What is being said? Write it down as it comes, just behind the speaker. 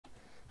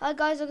Hi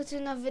guys, welcome to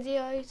another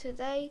video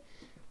today.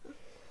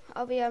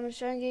 I'll be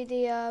showing you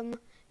the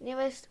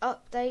newest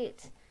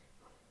update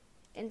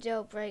in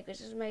Jailbreak, which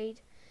was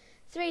made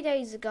 3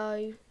 days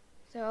ago.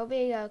 So I'll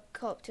be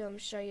cop to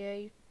show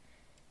you.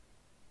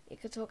 You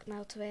can talk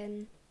now,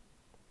 twin.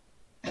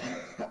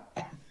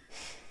 I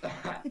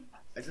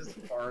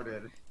just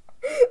farted.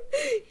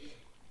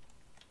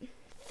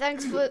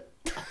 Thanks for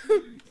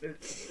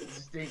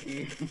It's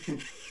stinky.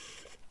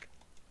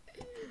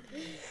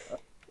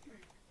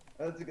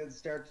 That's a good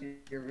start to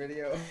your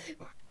video.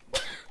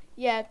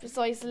 yeah,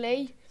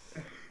 precisely.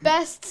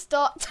 Best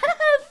start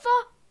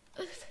ever.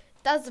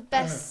 That's the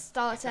best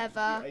start ever.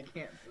 I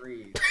can't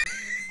breathe.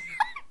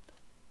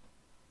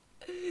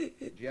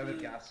 Do you have a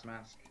gas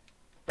mask?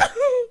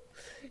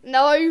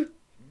 No. Okay.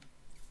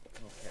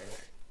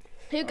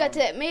 Who got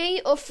it,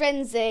 me or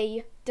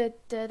Frenzy?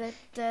 Okay.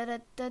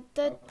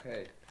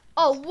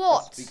 Oh,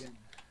 what?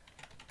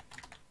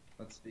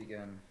 Let's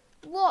begin.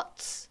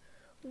 What?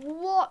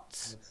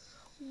 What?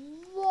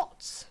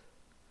 What?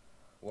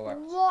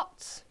 What?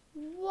 What?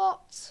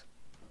 What?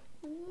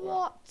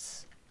 What?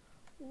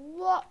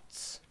 What?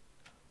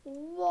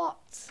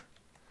 What?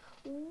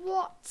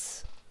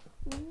 What?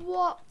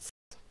 What?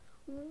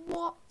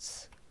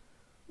 What?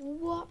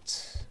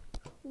 What?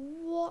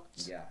 What?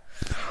 Yeah.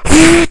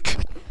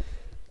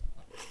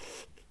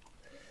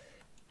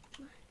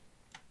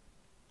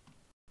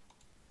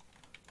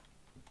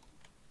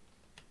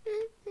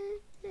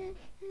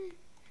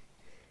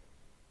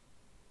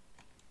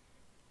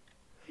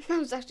 That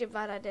was actually a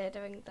bad idea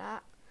doing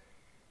that.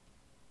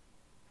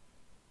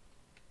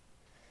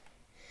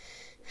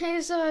 Okay,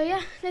 so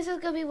yeah, this is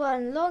gonna be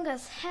one long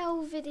as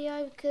hell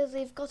video because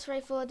we've got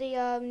ready for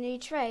the new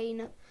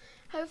train.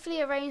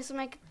 Hopefully arrange to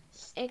make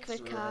a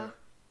quicker.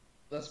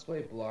 Let's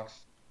play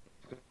blocks.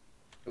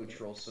 Go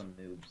troll some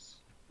noobs.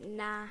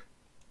 Nah.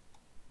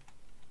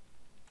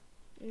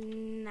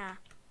 Nah.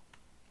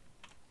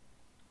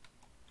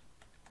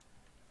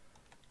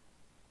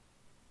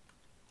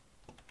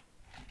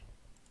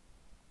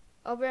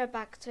 I'll be right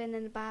back to in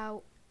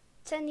about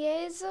 10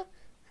 years.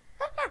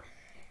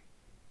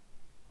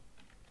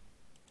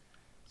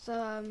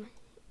 So,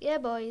 yeah,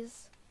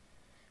 boys.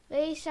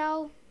 We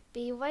shall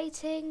be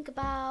waiting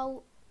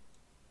about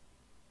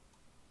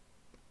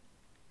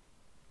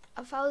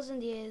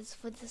 1,000 years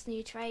for this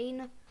new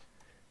train,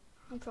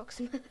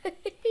 approximately.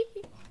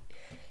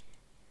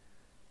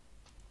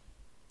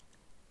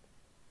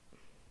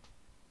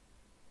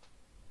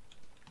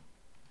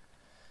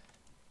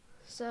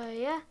 So,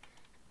 yeah.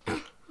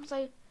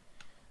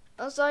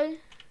 Also,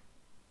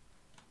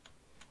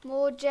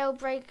 more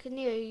jailbreak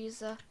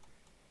news.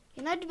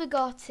 You know the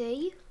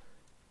Bugatti?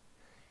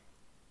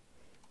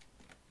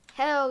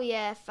 Hell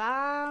yeah,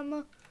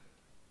 fam.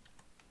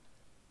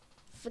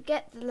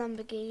 Forget the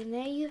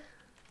Lamborghini.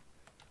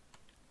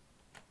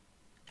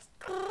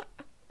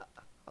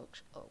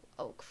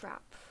 Oh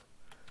crap.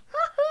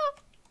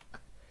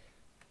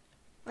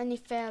 When you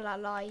fail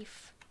at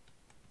life.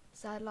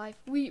 Sad life.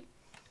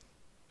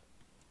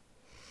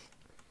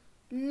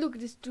 Look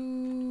at this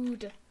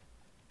dude.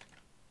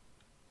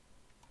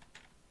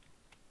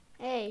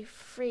 Hey,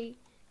 free.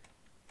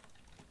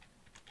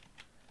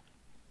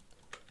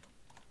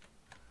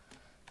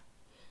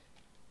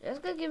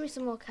 Just go give me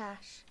some more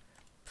cash.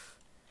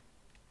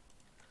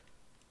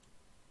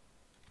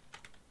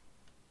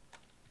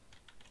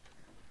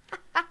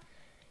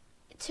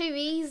 Too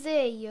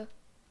easy.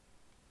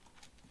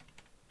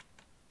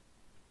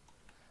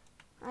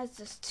 That's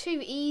just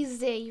too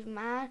easy,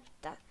 man.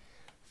 That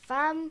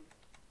fam.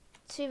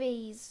 Too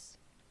easy.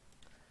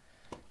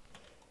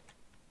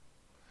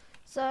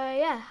 So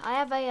yeah, I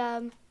have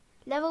a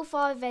level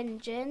 5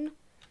 engine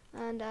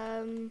and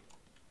a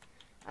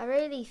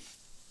really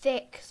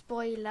thick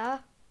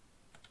spoiler.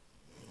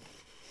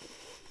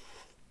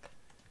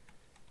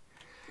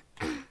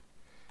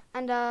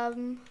 And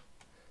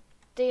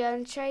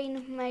the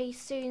train may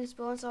soon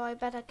spawn, so I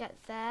better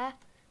get there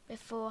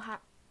beforehand.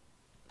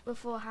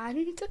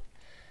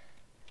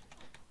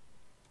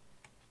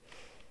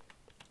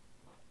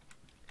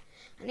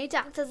 I need to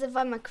act as if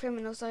I'm a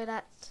criminal so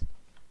that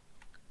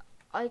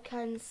I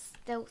can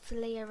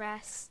stealthily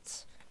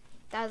arrest.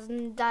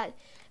 That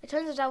it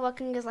turns out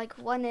working is like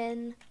 1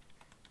 in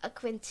a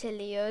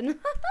quintillion.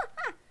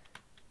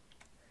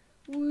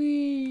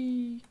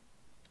 Wee.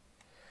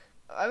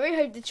 I really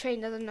hope the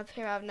train doesn't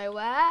appear out of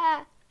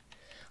nowhere.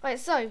 Right,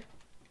 so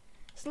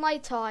it's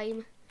night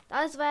time.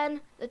 That is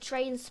when the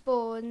train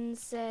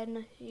spawns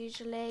in.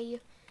 Usually,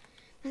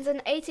 there's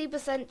an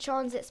 80%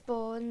 chance it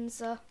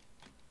spawns.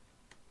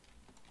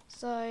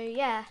 So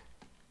yeah.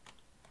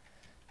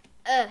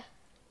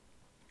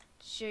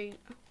 Shoot.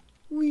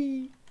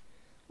 Wee.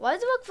 Why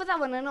does it work for that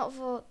one and not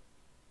for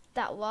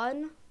that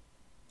one?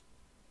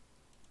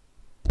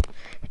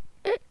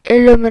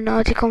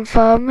 Illuminati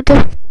confirmed.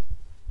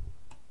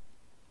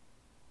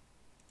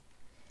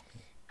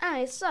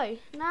 Alright, so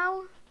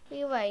now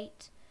we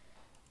wait.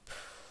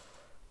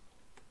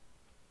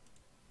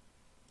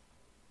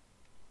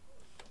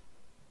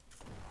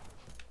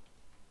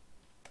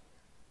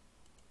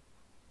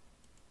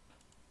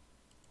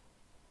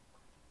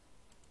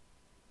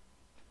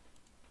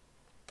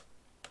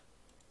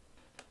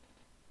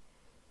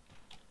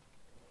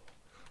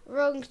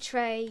 long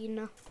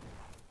train.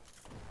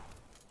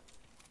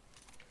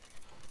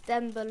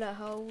 Them bullet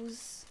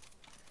holes.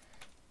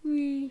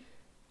 Wee.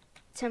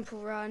 Temple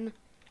Run.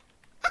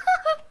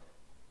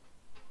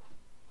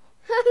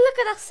 Look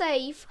at that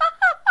save.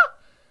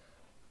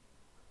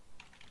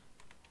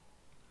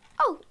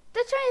 Oh,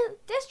 the train.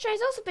 This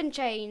train's also been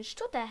changed.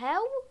 What the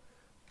hell?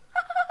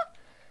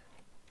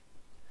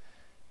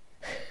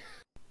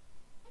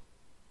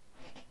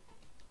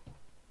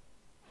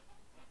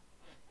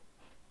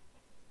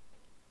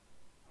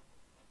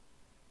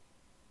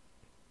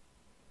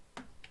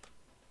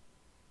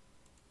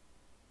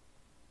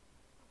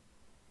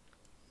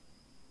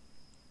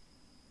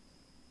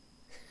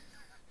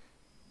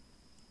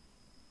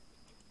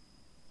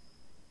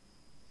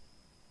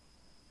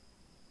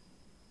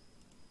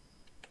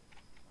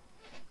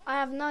 I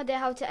have no idea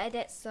how to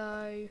edit,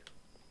 so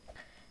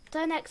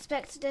don't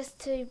expect this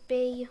to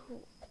be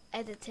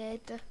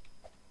edited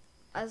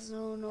as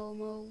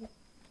normal.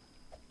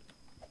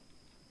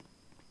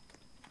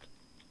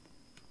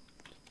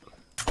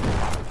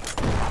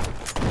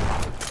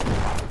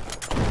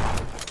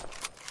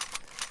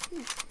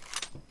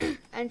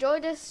 Enjoy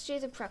this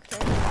shooting practice.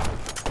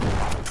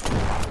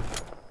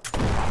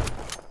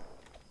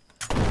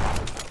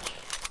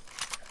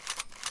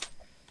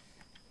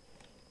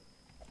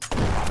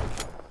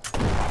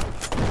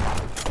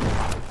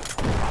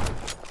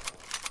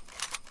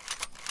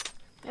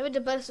 Maybe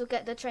the bus will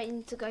get the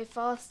train to go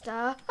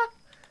faster.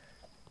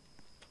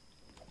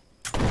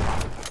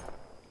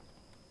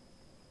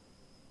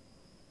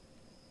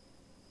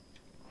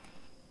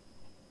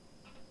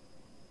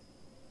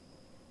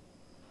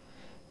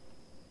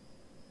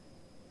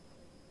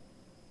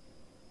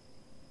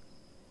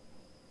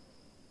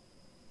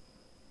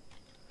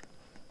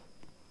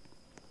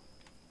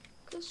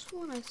 This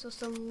one I saw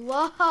some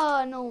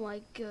one. Oh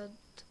my god.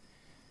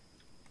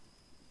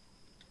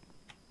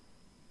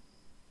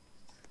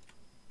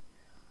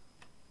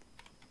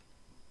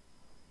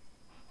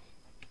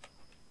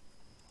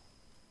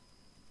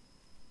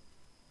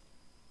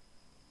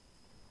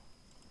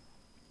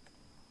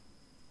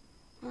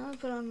 I'll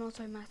put on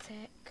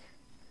automatic.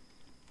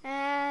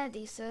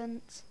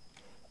 Decent.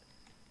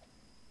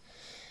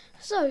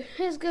 So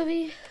here's gonna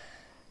be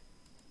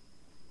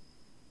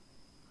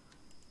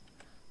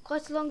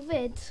quite a long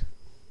vid.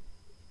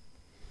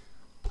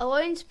 I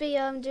won't be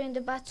doing the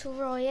battle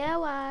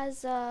royale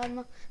as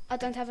I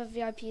don't have a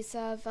VIP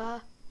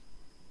server.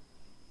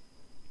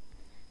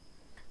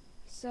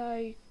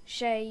 So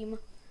shame.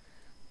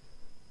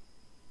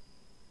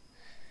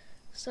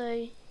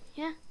 So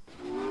yeah.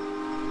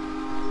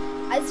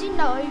 As you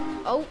know,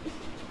 oh,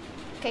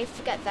 okay,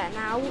 forget that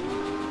now.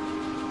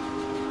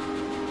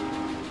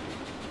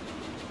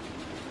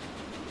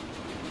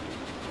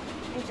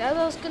 As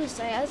I was gonna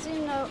say, as you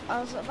know, I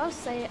was about to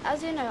say,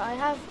 as you know, I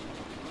have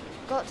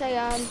got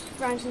a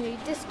brand new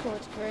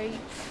Discord group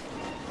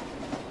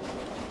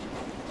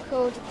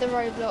called the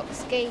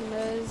Roblox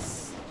Gamers.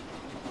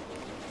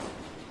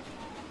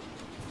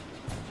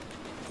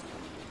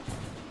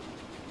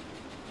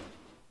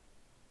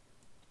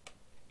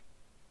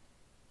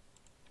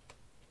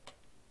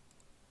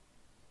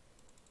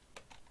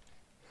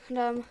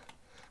 And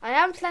I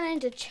am planning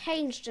to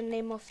change the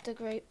name of the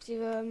group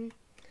to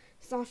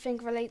something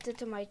related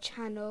to my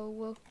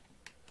channel.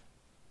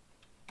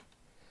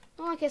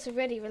 Not like it's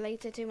already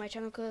related to my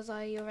channel because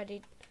I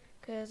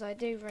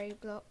do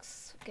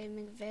Roblox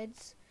gaming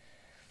vids.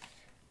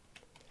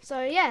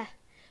 So yeah,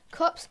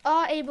 cops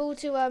are able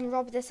to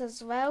rob this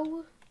as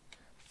well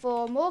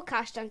for more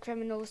cash than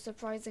criminals,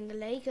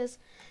 surprisingly, because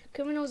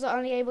criminals are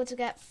only able to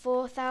get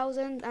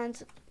 4,000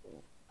 and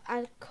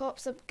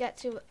cops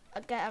get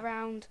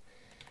around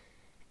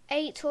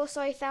 8 or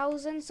so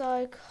thousand,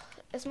 so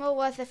it's more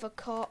worth it for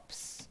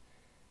cops.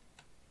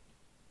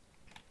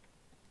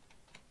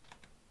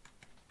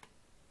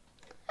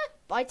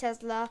 Bye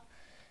Tesla,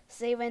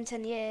 see you in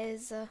 10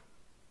 years. Look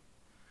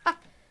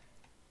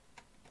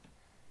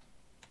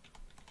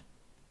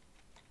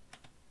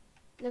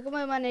at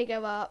my money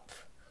go up.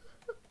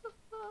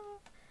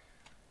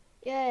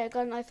 Yeah, I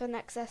got an iPhone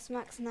XS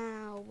Max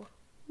now.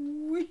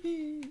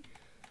 Whee!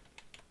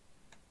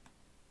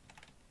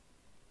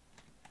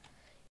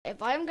 If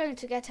I'm going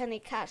to get any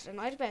cash, then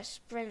I'd better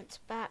sprint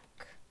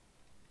back.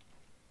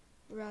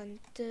 Run.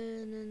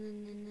 Did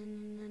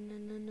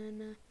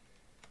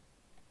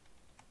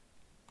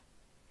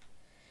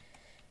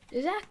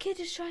that kid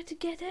just try to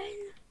get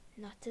in?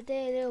 Not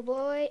today, little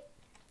boy.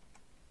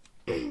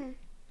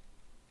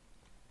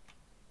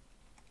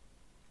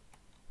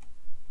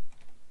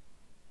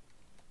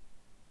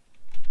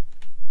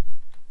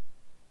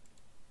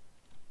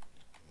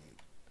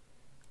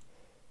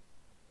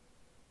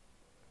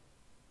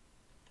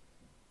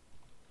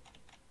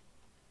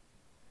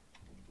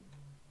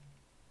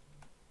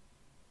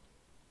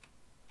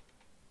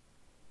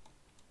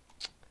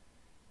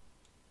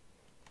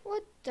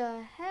 What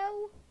the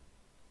hell?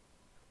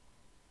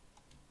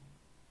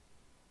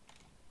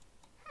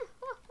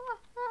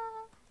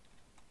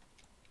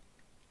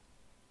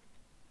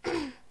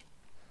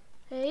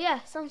 Yeah,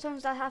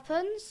 sometimes that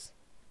happens.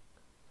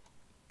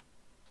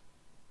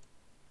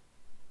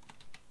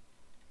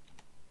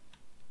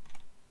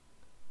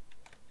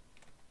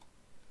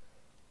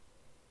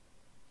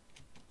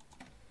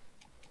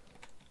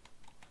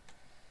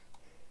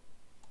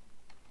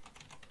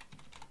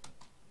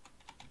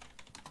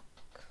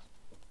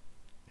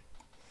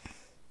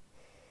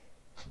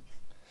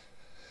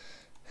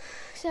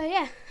 So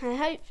yeah, I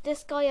hope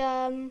this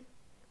guy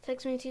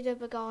takes me to the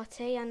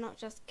Bugatti and not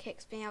just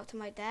kicks me out to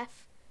my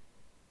death,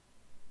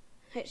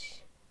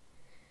 which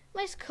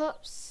most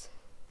cops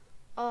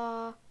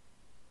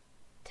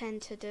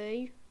tend to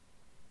do.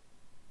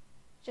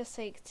 Just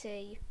take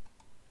T.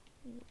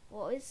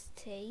 What is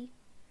T?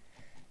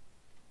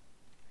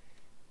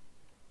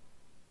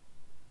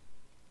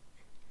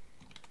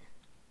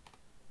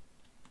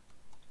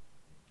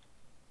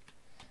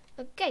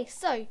 Okay,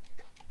 so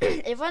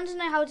if you want to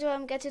know how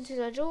to get into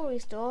the jewelry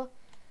store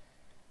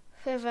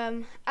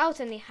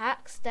without any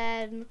hacks,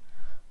 then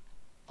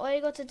all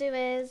you got to do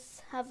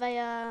is have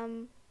a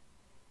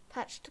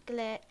patched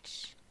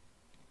glitch.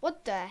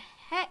 What the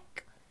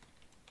heck?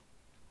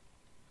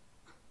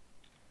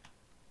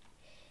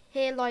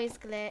 Here lies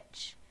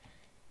glitch.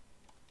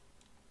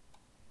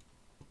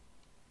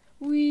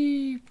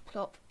 Wee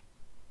plop.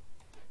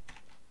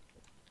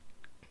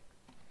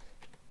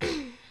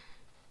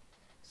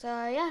 So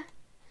yeah,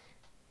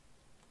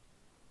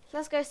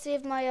 let's go see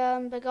if my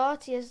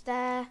Bugatti is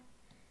there,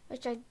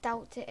 which I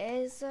doubt it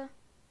is,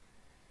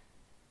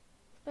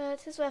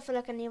 but it's worth a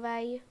look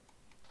anyway.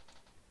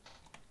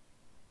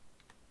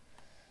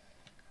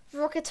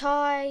 Rocket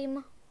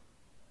time!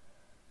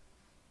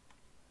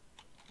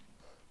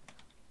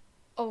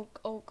 Oh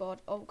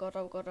god, oh god,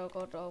 oh god, oh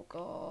god, oh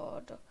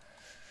god.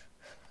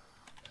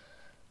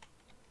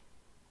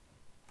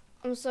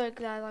 I'm so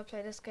glad I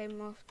play this game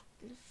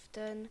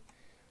often,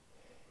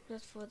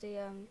 just for the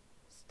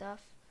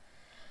stuff.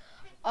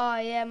 Oh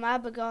yeah, my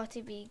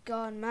Bugatti be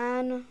gone,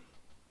 man.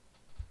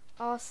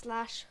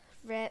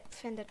 r/rip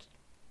in the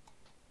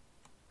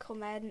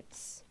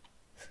comments.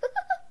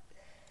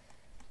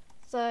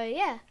 So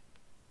yeah.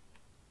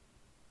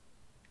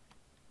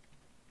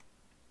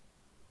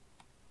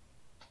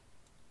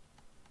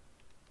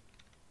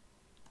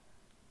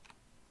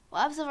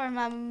 What happens if I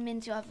ram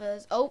into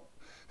others? Oh.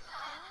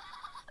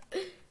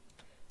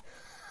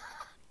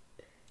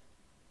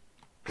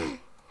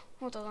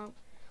 Hold on, I'm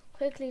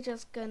quickly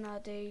just gonna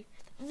do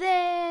this.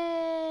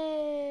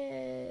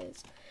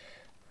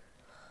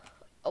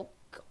 Oh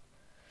god.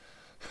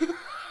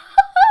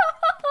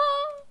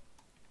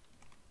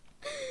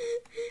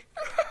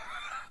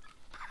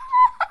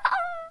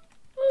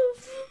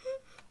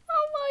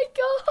 Oh my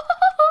god.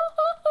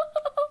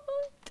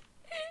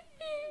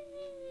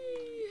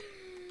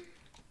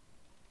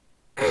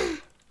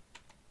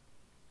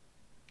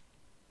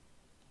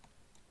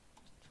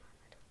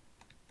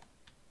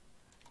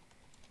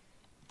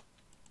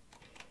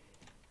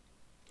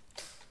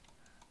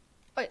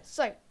 Right,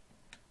 so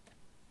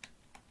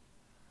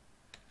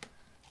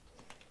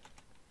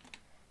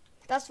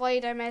that's why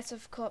you don't mess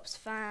with cops,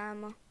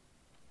 fam.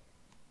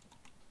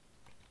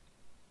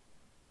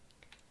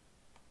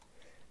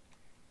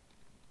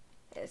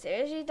 Yeah,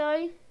 seriously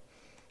though,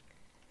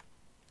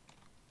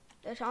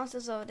 the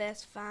chances of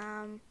this,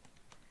 fam.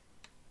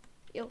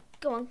 Yo,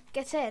 go on,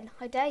 get in.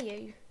 I dare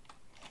you.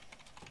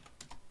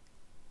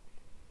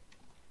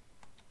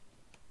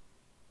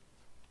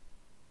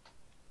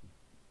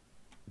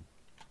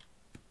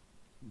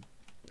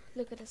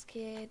 Look at this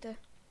kid.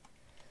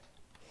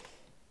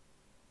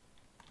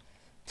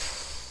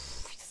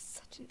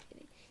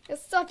 You're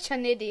such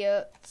an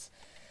idiot.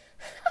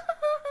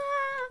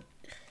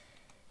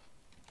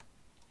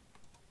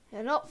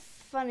 You're not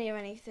funny or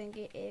anything,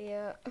 you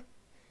idiot.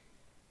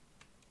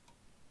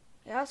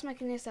 You're just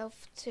making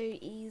yourself too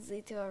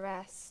easy to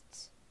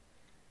arrest.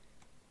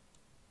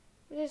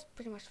 It is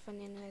pretty much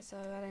funny anyway, so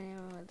I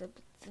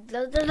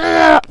don't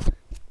know.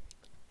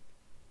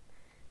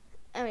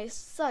 Anyway,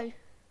 so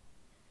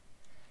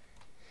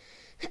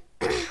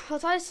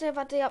what I say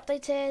about the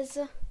update is,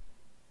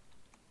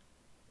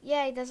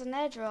 yay, there's an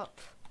airdrop.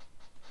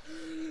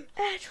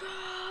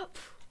 Airdrop!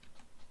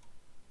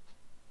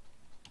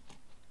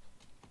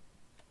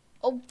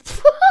 Oh!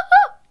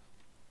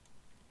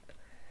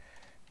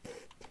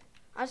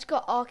 I just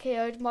got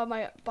RKO'd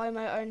by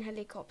my own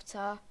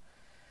helicopter.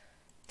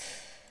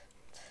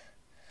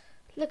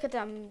 Look at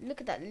them! Look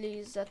at that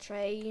loser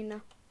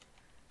train.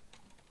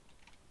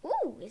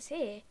 Ooh, it's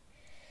here.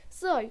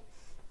 So,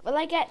 will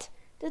I get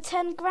the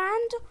 10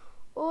 grand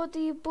or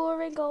the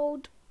boring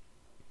old?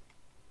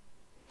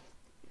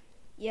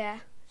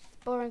 Yeah,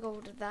 boring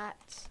old of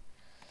that.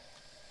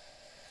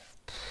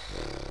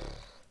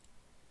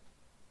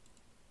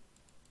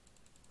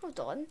 Hold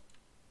on.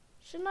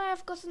 Shouldn't I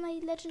have gotten a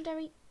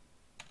legendary?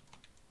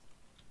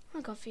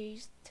 I'm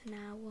confused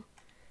now.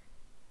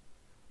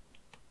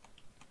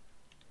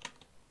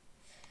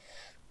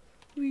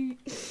 Wee.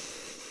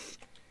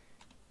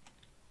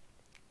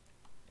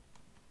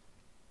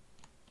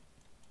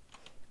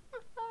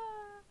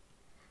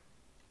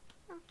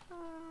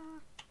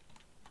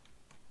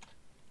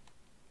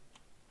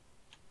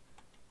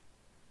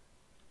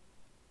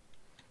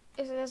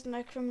 If there's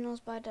no criminals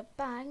by the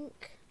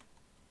bank,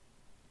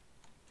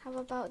 how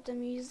about the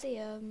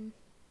museum?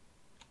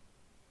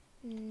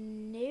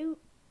 Nope.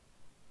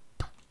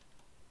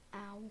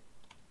 Ow.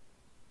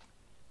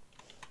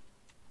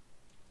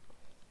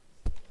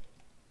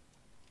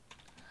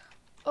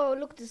 Oh,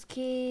 look at this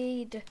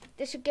kid.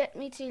 This should get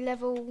me to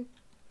level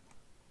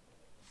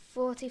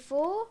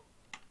 44.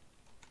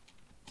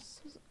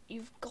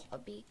 You've got to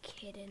be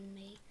kidding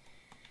me.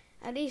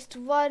 At least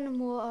one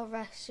more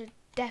arrest should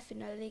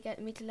definitely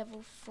get me to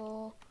level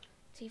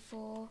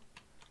 44.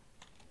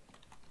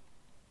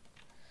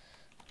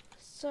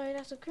 Sorry,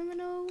 that's a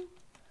criminal.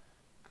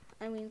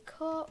 I mean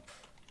cop.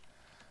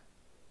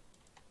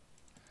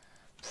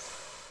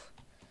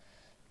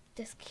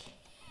 This kid.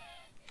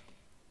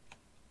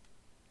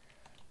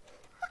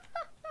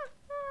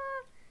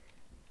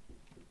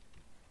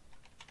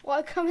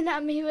 Why coming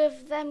at me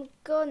with them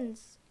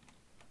guns?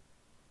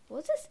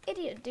 What's this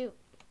idiot do?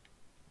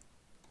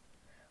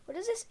 What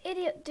is this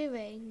idiot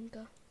doing?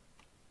 What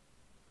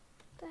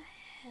the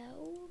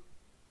hell?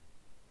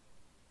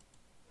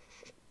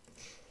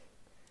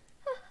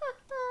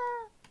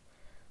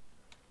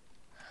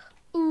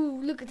 Ooh,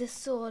 look at this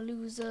sore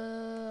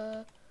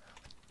loser.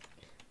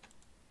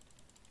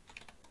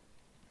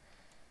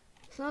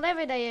 It's not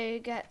every day you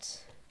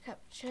get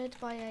captured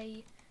by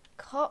a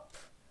cop,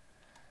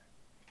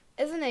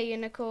 isn't it,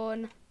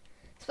 unicorn?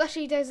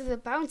 Especially those with a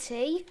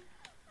bounty.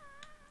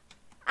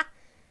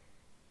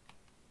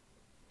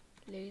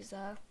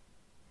 Loser.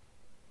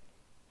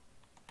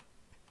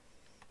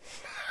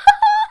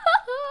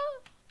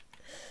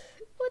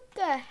 What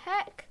the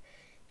heck?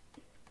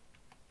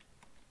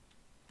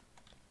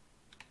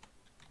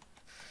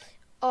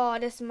 Oh,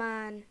 this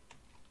man.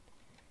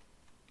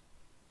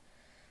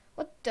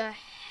 What the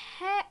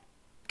heck?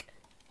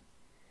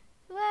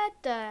 Where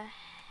the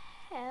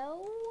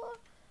hell?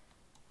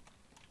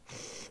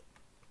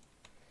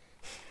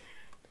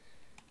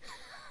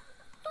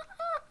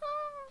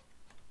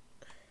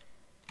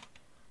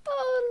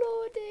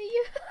 Oh, lordy.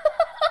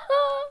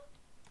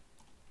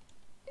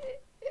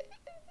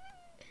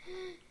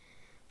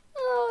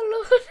 Oh,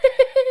 lordy.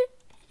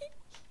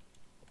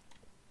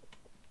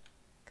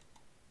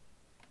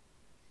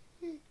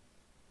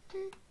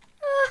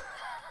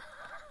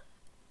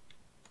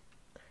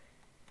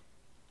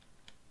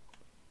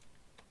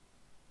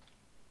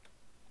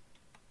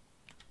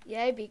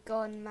 Yeah, be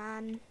gone,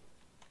 man.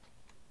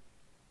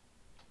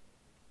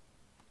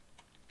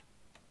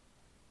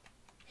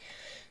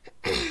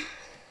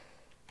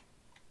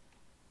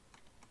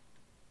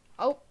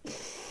 Oh,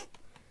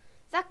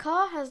 that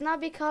car has now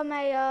become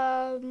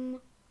a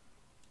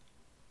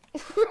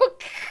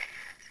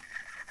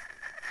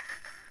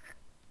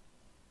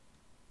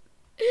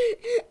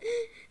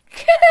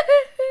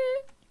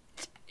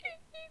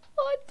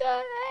What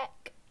the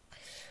heck?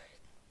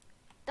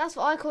 That's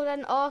what I call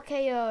an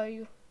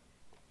RKO.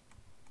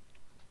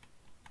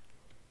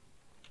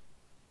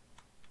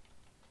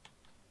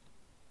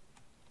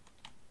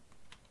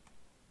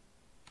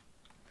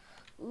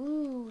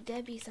 Ooh,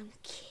 there be some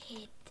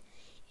kid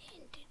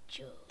in the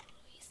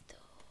jewelry store.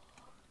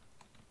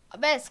 I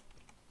best.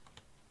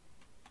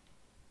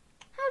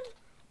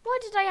 Why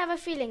did I have a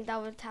feeling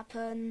that would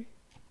happen?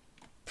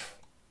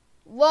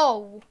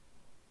 Whoa.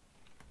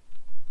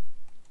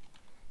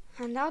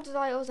 And how did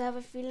I also have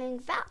a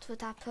feeling that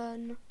would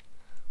happen?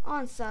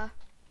 Answer.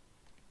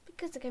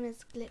 Because the game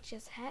is glitchy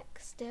as heck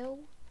still.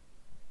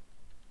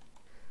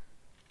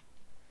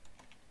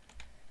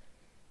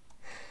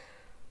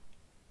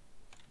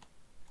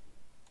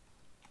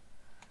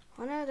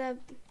 I know they're...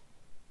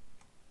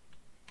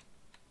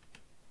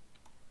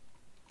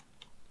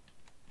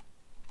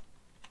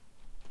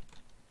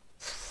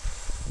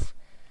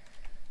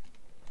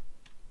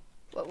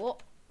 Wait,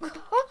 what?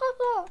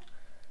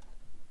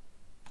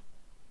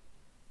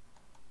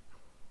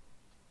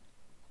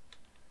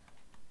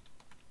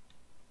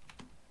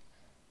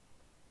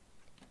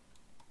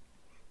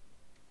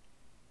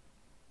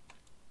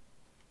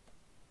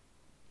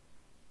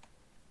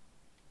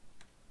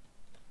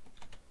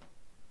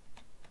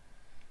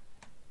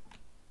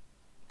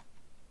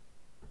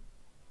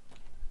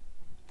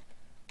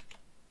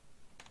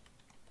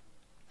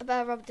 I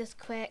better rob this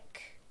quick.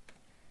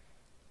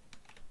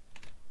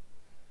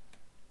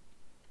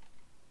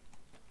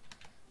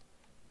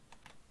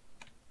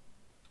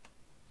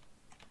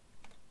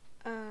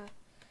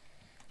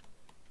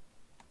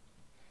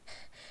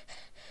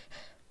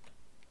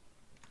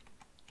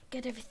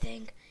 Get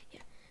everything.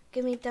 Yeah.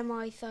 Give me them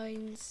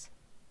iPhones.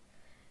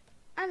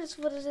 And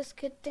what does this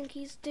kid think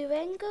he's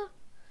doing?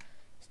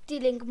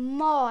 Stealing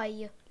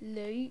my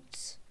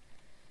loot.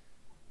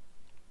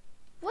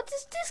 What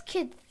does this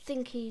kid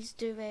think he's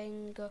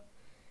doing?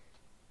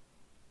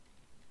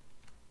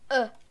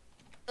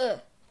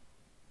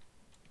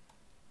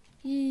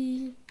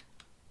 Yeet.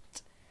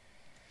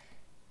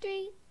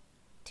 3,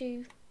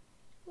 2,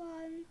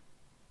 1.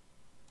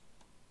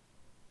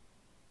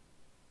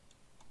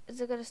 Is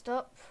it gonna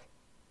stop?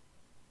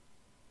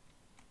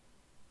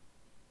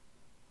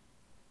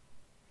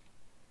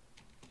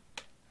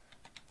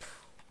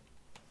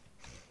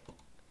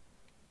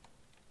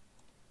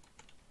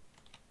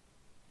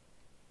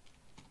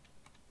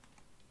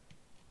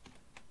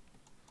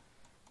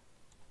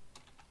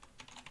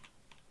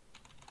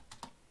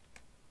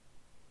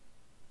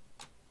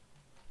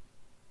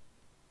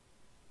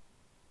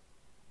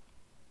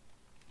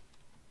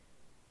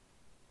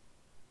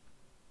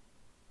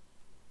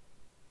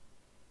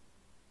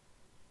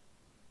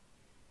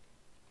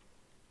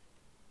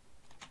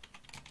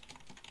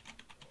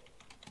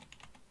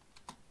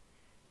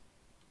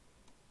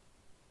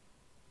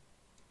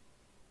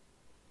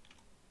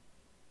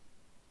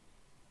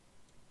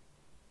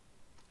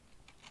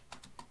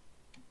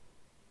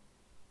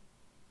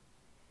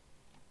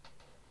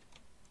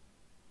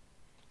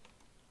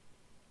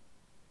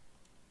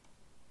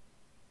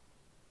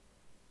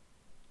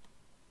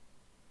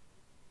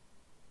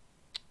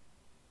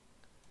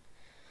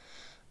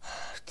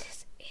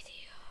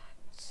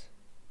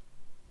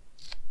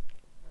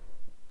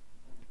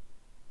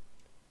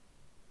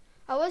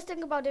 was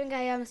thinking about doing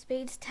a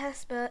speed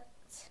test, but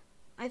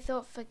I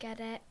thought, forget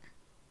it.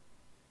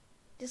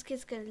 This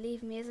kid's gonna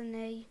leave me, isn't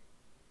he?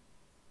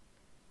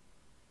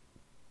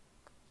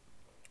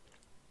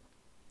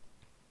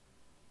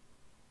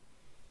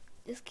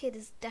 This kid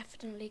is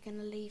definitely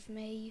gonna leave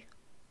me.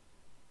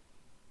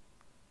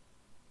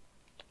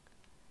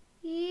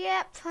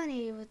 Yep,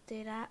 funny he would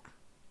do that.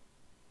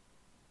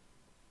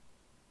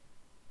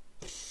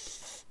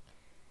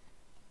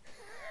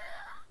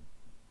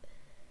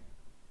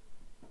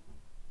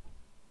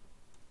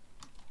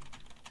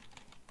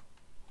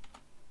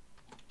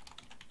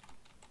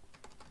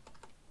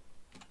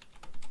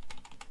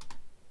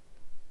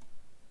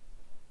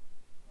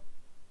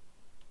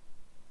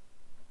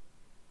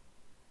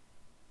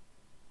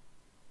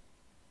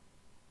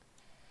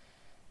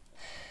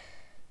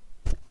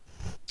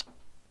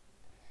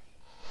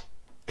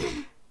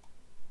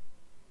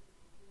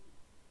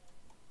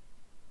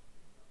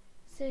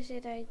 Seriously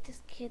though,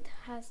 this kid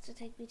has to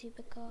take me to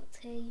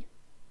Bugatti.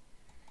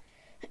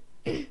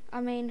 I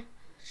mean,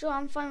 sure,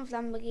 I'm fine with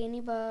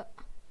Lamborghini, but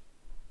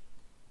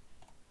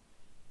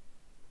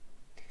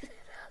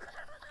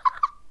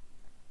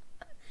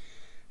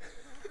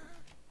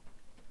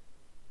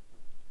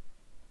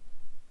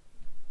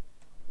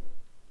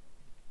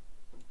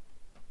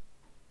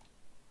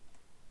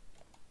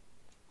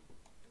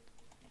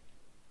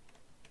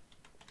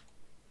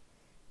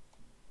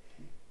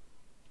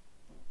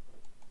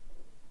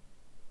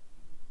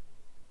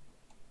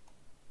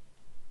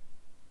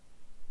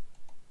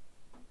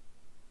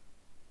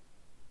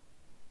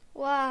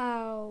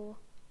wow.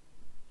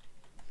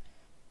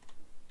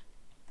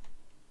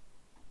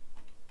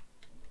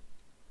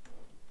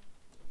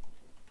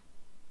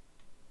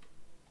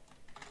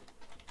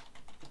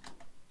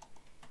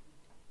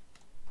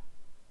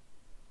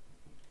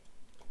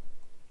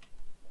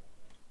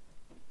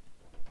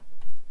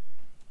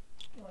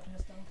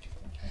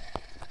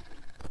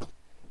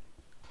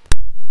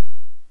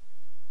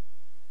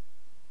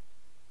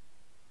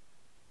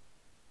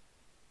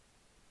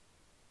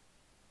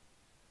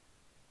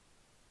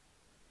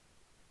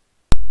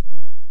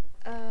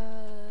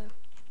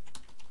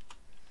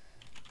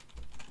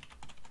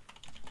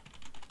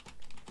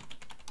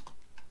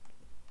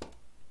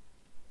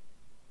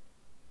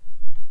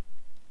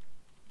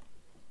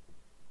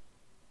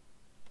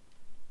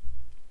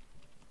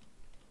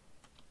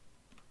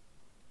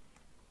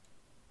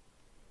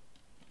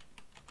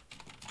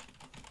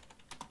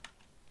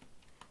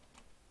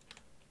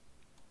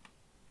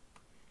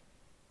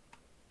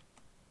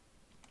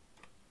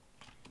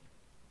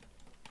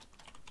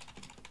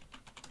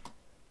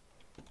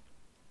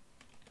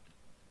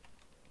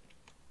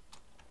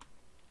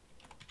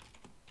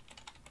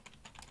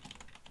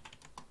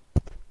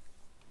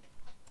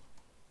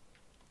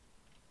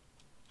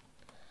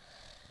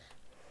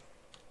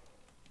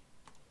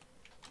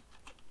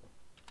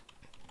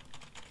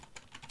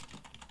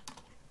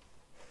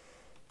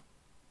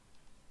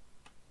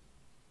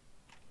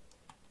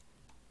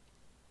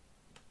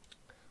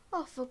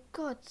 Oh, for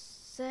God's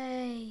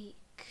sake.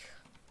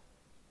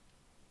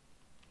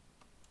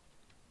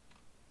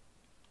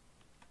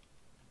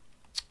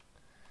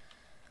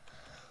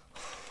 Oh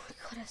my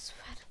God, I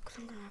swear to God,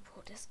 I'm gonna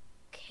report this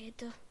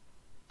kid.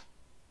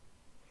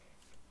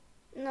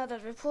 No, the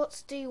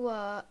reports do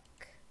work.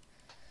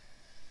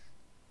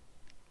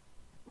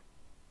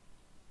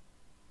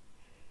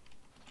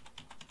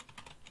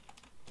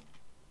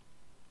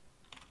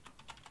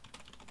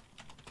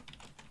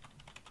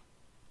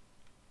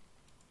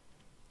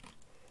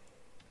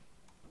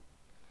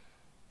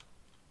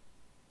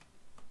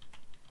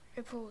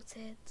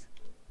 Reported.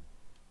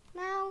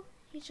 Now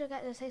he should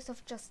get the taste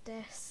of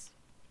justice.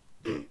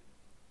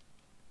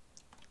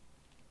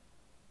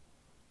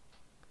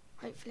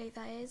 Hopefully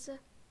that is.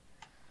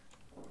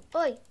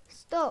 Oi,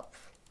 stop.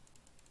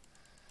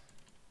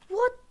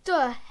 What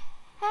the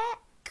heck?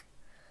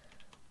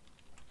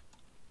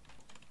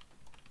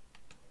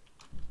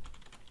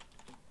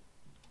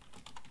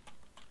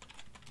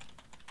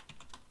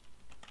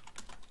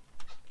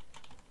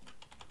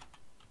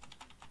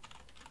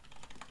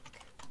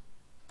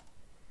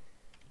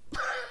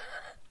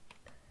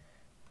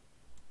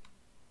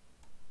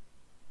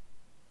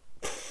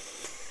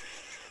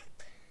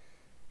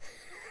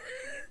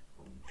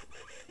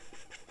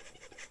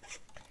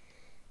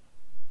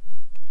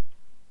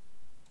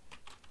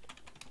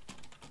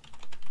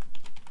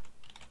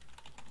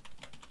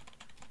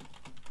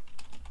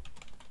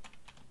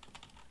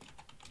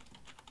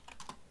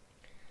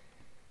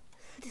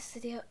 This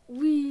idiot.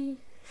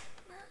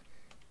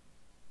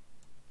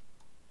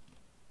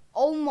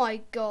 Oh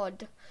my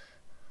God.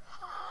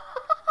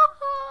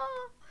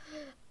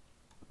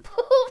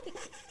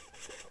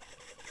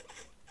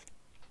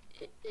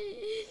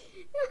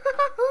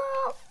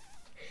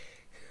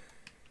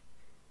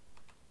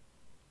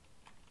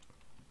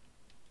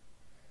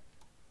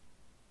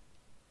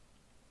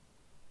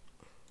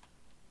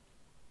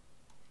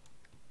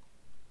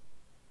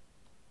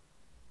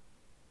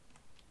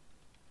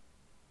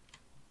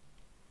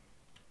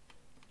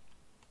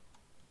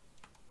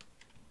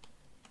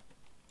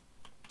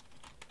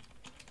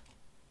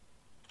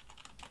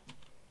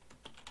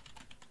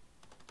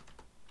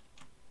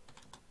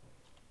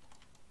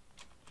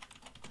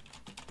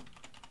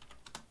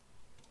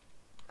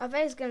 I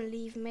bet he's gonna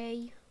leave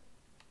me.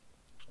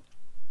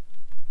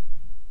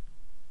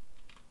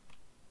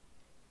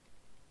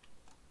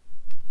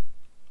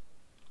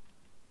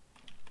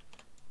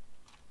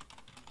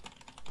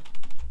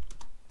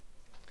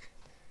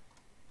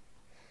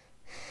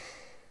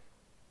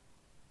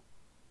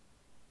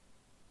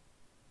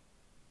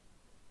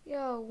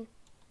 Yo.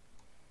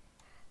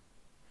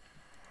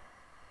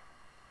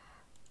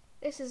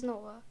 This is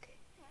not working.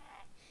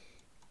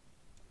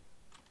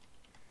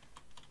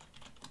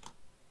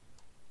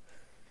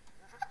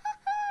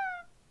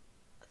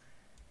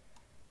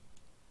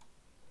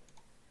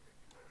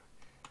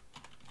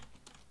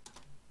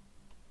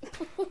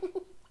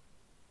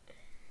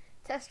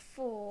 Test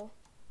 4.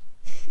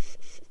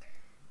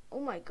 Oh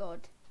my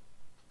god.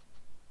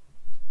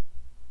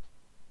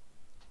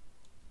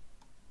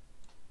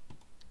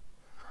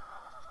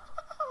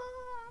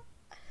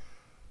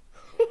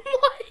 Oh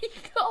my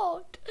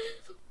god.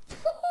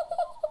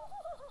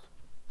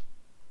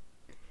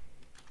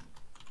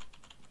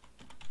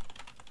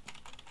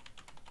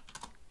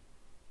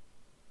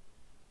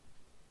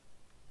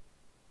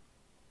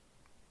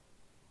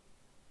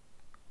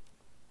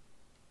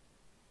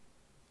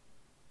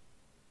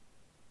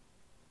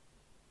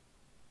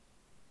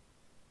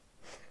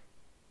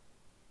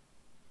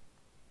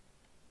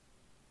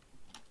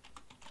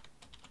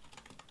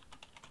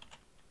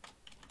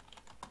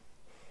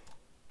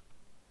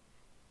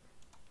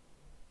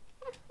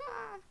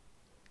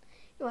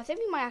 Yo, I think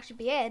we might actually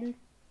be in.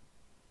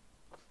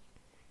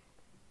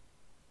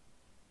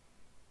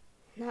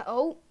 No.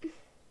 Oh.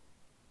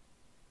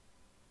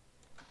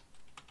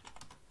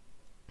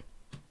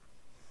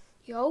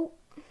 Yo.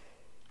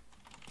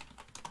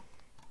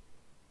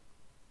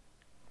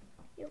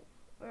 Yo.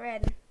 We're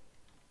in.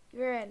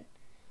 We're in.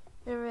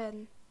 We're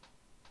in.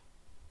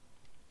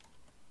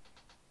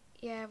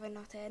 Yeah, we're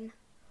not in.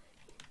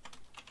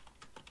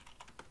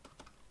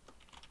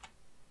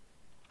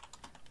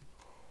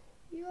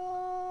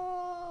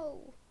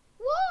 Yo.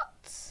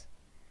 What?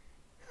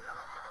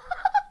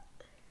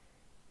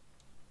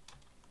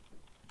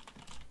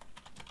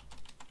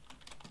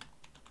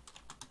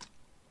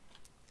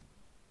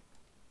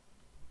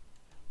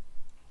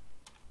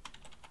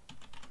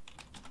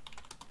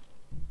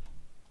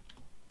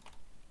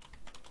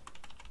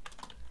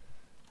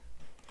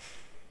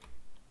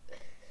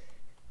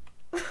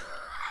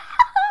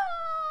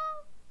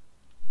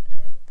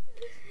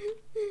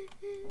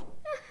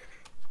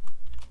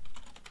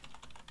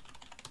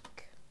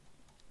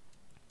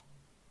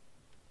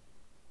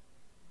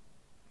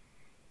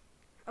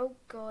 Oh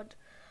god.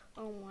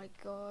 Oh my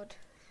god.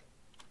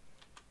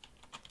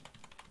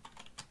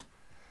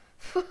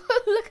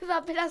 Look at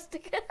that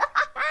plastic.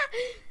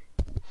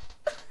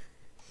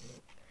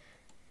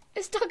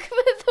 It's stuck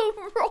with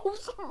the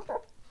Rolls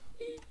Royce.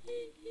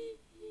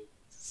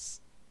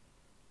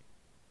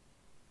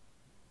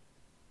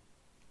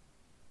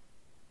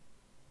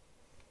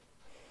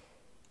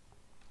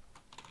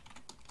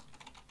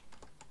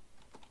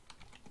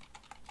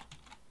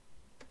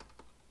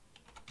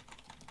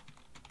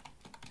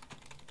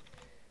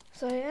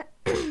 So yeah,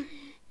 if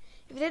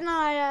you didn't know,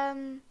 I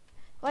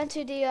went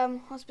to the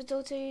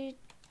hospital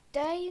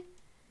today,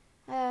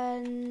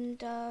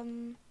 and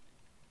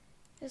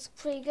it's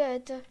pretty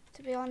good to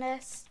be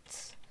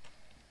honest.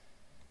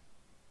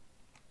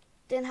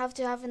 Didn't have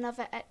to have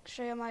another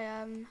X-ray on my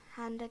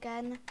hand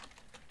again,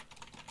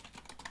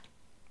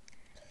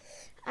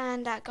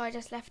 and that guy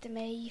just left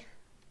me.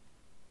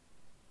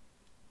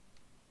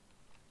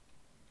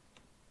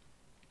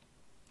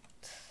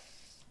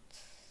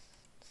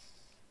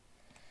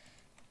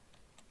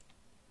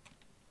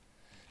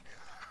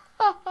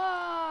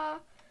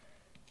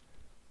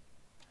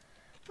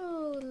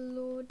 Oh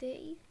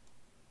lordy.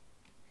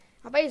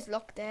 I bet he's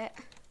locked it.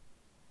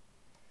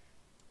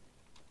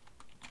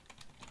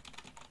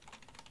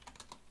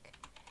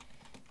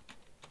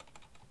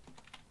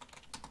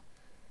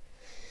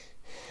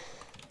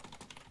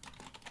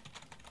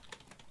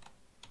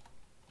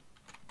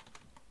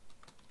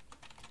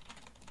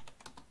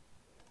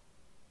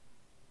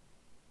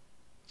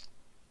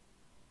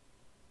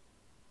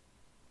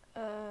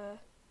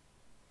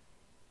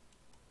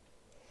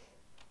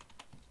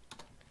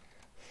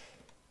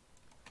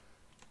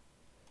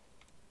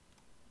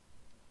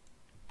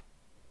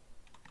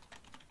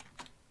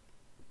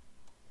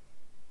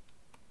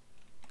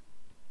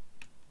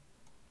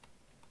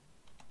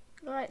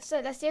 Alright, so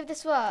let's see if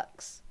this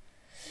works.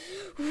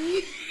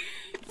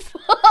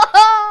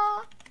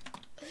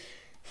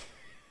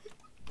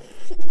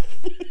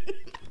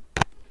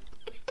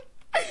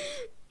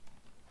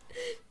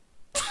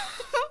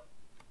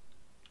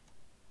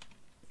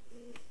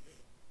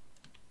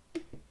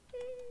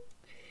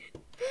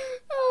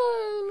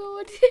 Oh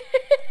Lord.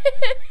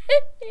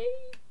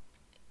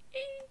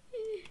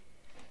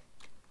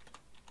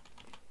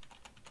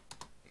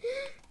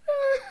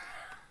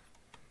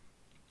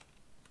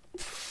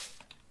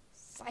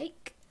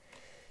 Psych.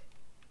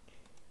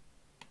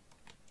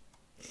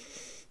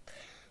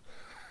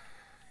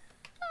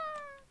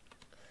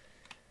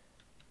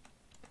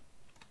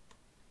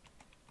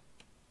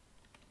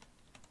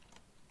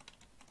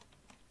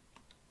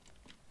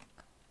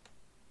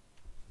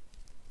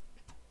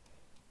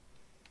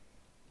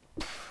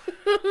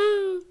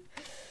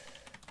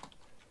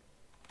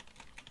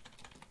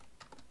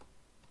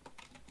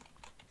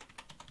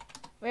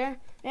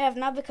 We have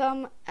now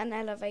become an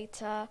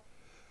elevator.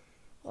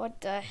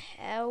 What the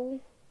hell?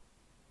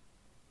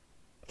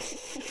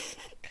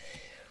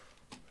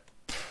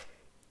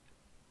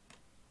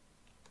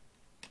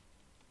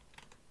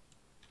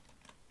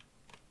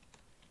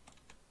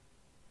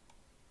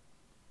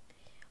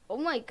 Oh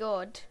my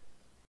god.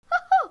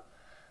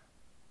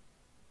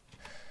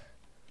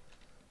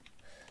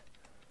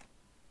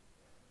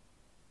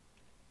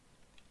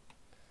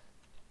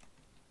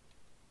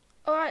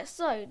 Alright,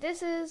 so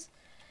this is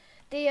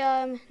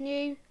the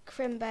new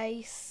crim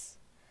base.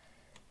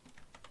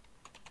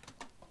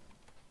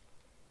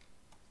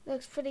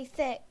 Looks pretty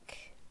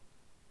thick.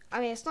 I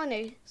mean, it's not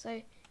new,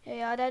 so here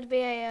we are.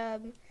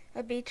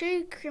 There'd be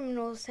two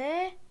criminals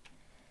here.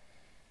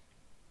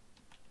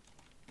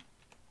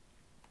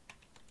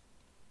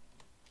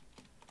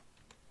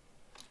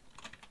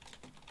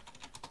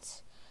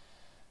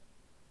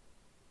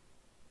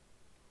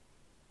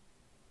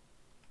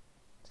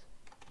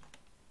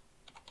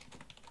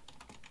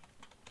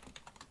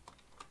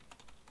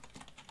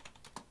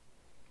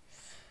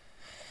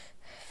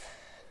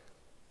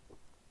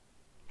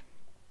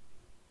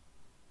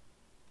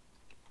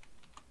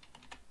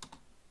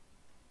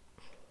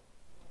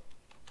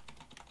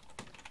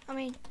 I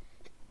mean,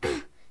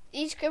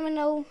 each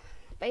criminal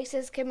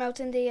bases came out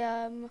in the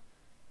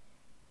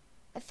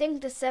I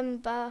think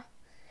December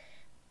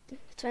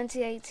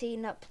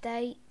 2018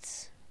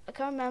 update. I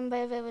can't remember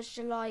if it was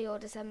July or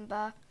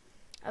December.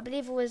 I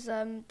believe it was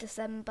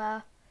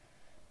December.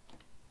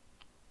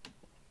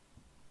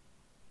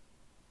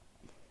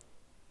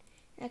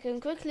 I can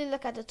quickly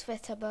look at the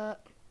Twitter,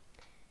 but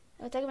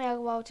it'll take me a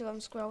while to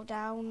scroll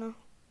down.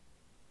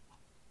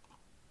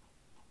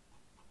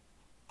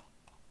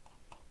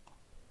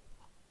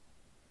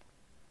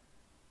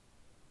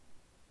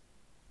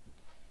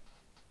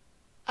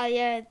 Oh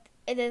yeah,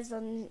 it is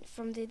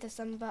from the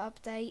December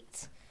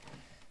update.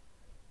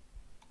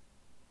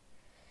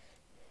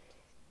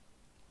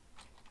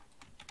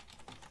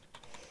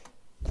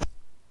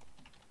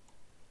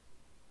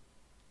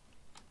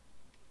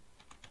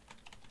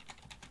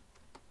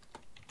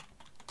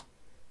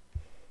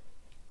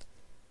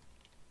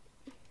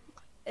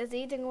 Is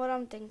eating what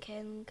I'm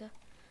thinking.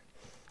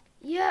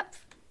 Yep.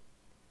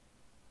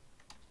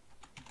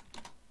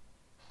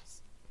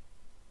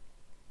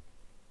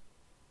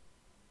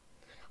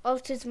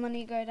 Watch his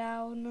money go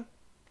down.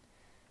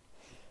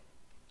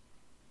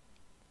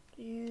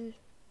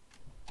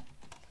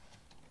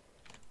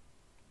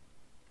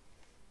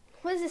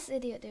 What is this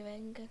idiot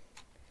doing?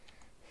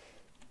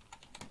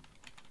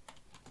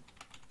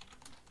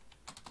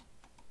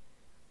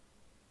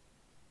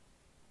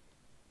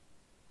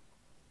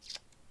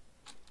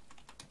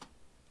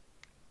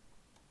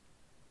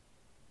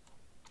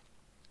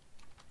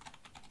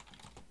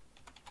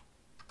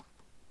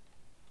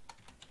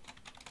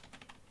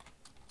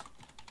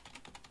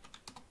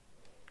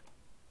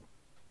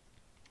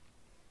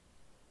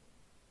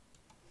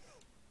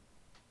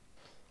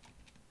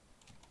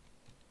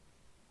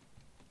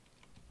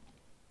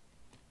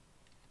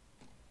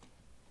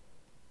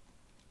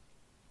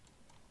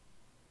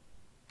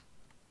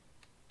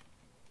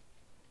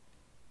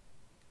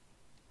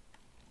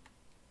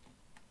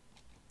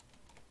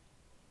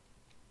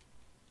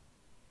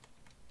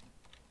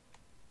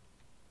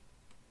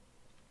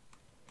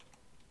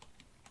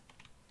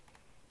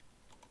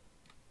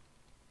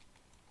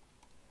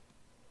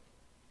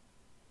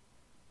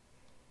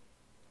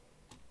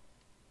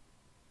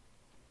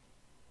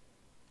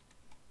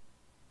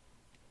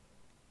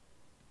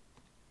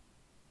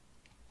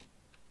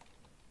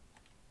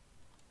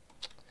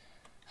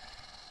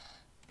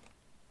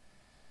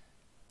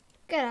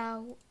 Get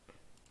out.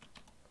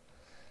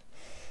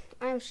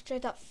 I am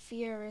straight up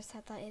furious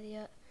at that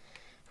idiot.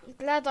 I'm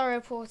glad I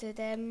reported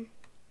him.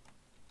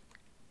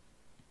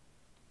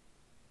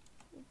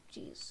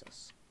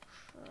 Jesus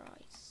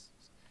Christ.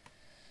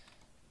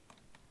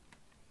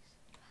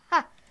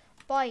 Ha!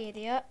 Bye,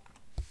 idiot.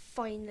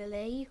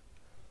 Finally.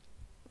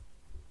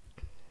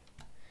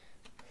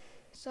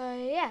 So,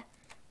 yeah.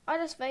 I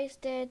just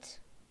wasted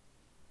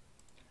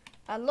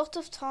a lot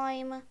of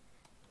time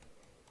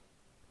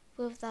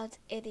with that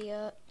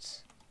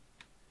idiot.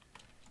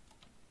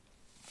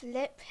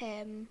 Flip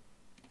him.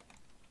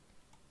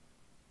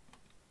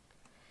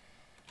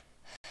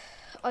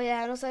 Oh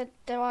yeah, and also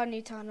there are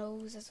new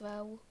tunnels as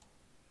well.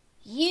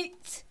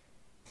 Yeet!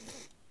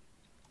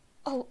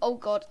 Oh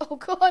god, oh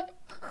god.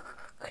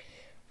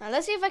 Now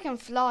let's see if I can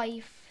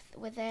fly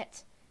with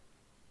it.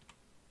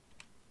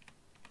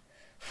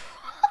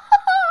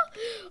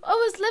 I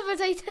was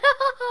levitating.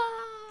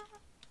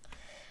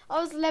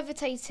 I was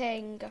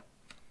levitating.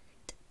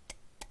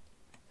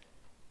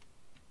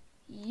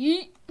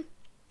 Yeet.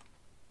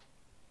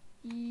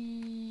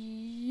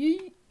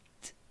 Yeet.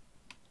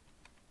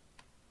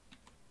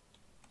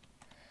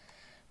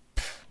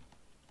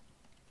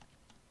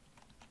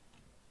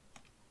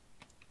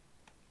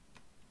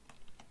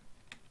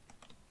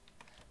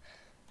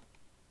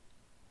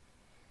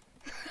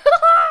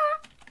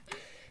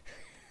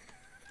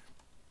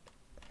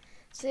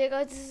 So you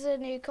guys, this is a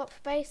new cop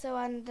base, so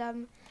and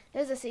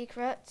There's a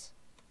secret.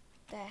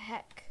 The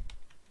heck?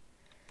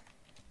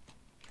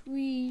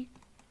 Wee.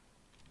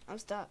 I'm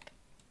stuck.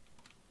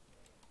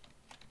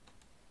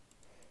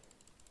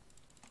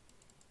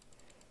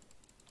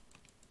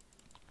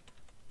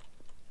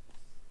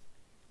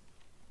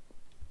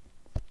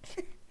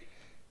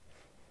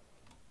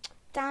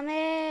 Damn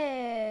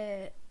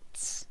it.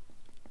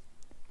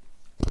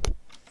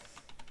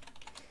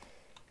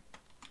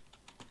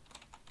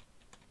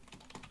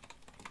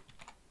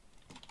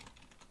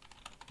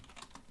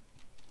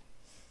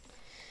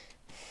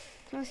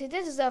 Obviously,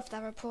 they deserve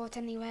that report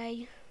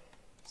anyway.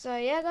 So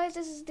yeah, guys,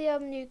 this is the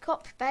new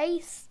cop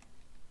base.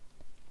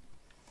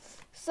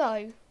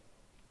 So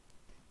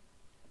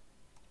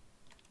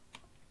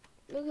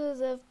look at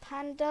the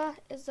panda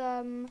is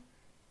where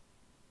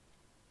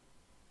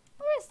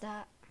is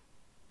that?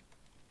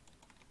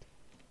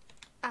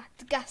 At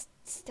the gas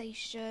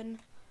station.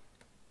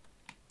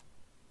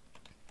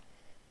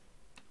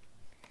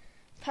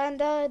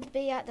 Panda would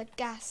be at the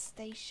gas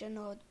station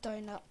or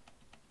donut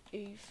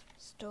oof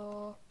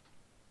store.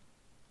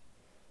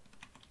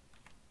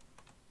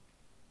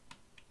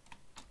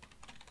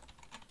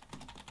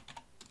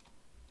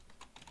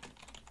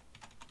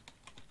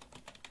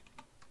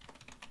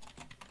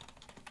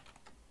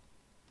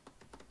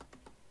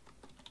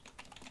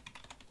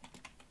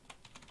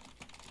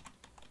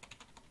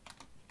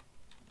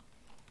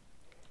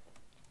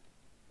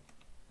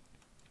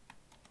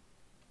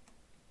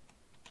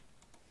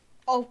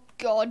 Oh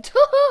God.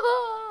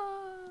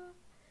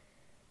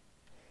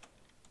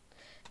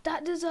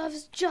 That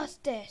deserves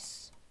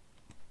justice.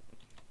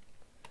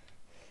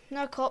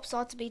 No cops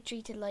are to be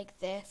treated like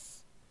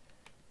this.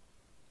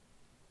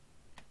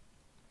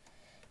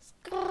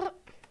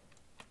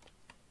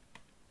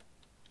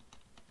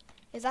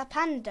 Is that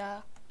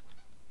panda?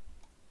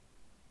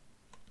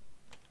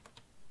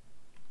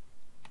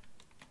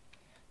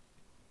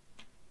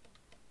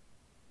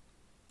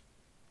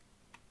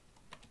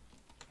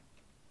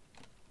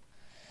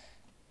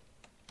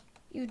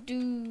 You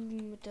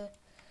doomed.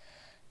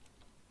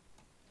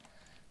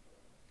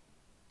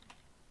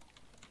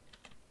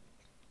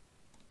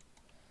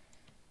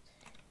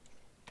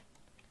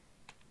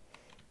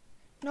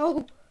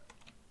 No.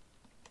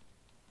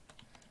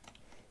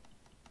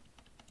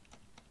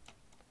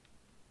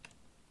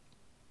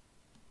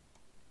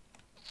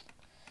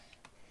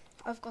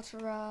 I've got to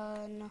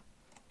run.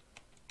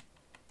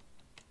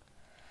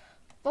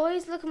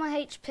 Boys, look at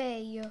my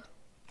HP.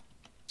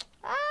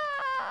 Ah!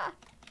 Ah!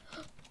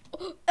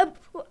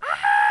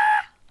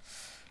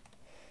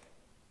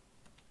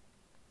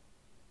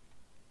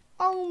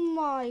 Oh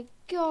my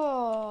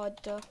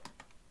God.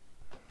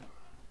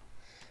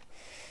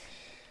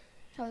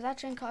 Oh, is that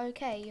drink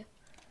okay?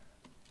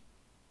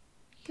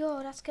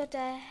 Yo, that scared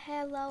the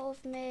hell out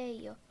of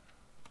me.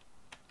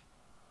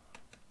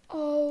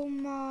 Oh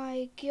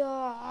my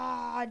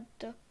God.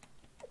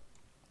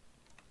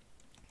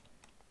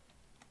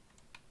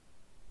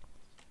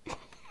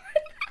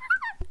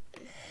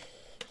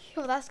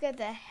 Yo, that scared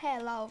the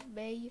hell out of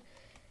me.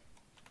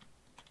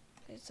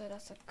 Okay, so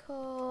that's a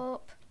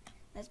cop.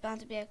 There's bound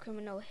to be a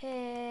criminal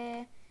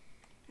here.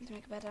 And to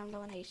make it better, I'm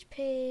low on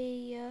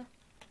HP.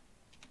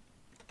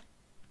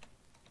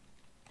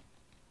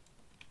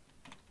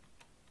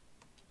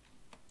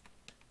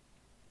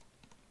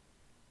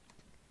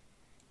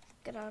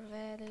 Get out of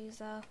there,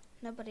 loser.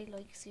 Nobody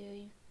likes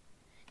you.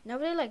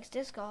 Nobody likes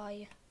this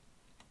guy.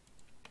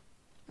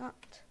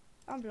 Not.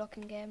 I'm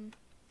blocking him.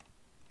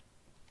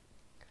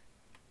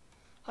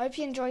 Hope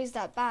he enjoys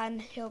that ban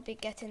he'll be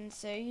getting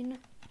soon.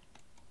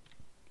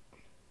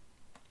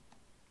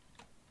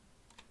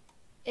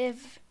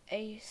 If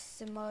a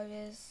Simo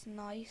is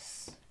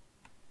nice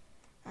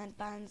and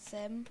bans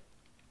him.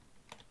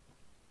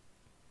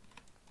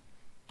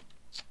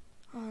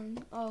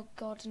 Oh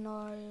God,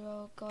 no.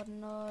 Oh God,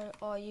 no.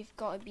 Oh, you've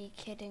got to be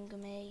kidding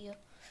me.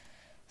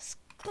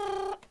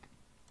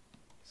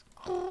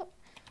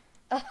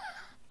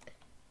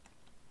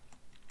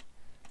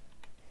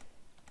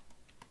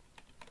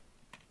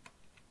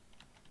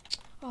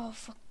 Oh,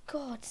 for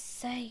God's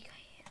sake.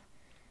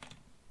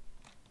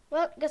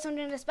 Well, guess I'm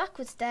doing this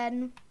backwards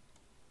then.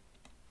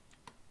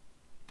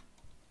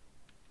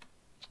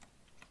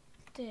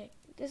 Dude,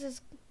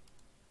 it's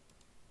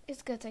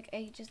gonna take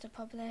ages to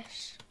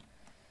publish.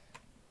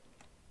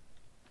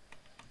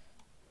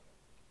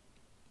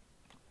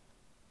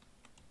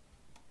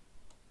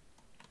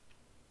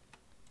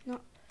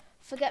 No,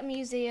 forget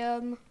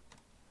museum.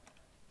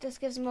 This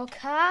gives more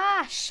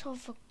cash. Oh,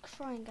 for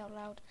crying out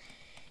loud.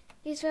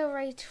 These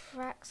railway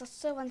tracks are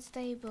so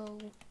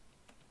unstable.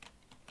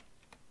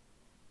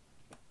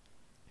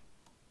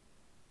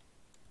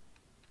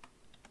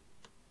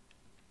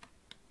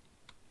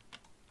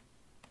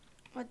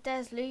 Oh,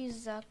 there's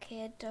loser,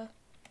 kid.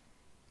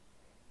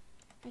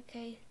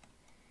 Okay.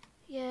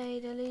 Yay,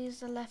 the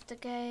loser left the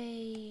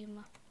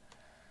game.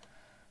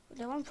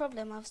 The one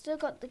problem, I've still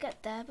got to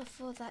get there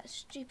before that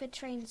stupid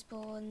train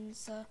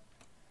spawns.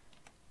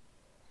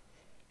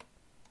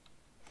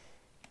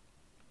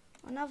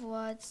 In other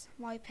words,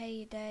 my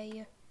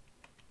payday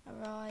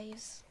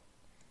arrives.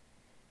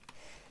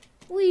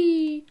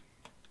 Wee!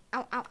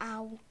 Ow, ow,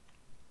 ow.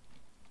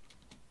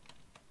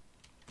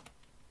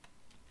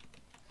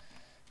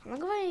 How long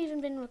have I even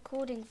been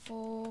recording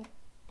for?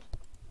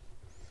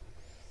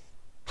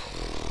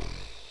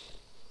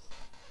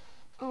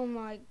 Oh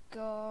my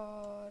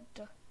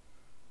god.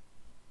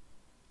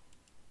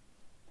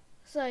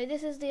 So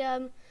this is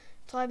the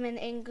time in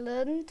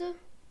England.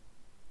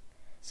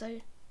 So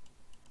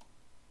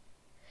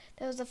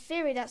there was a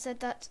theory that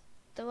said that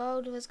the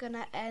world was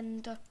gonna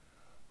end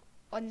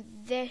on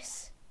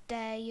this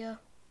day.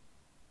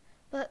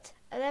 But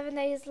 11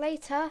 days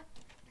later,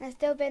 there's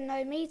still been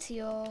no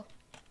meteor.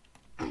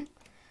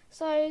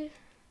 So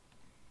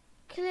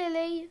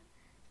clearly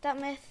that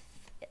myth,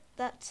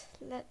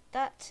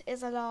 that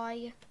is a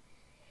lie.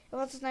 If you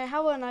want to know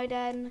how I know,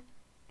 then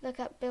look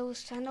at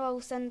Bill's channel.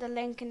 I'll send a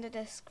link in the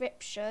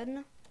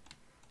description.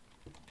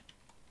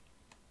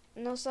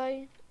 And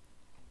also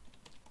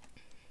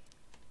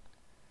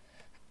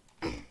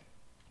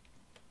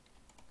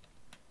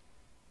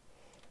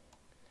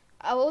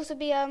I'll also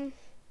be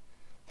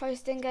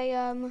posting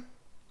a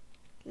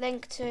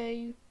link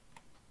to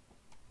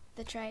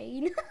the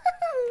train.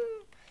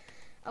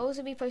 I'll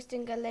also be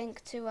posting a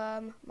link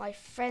to my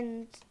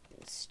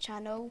friend's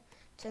channel,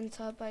 Twin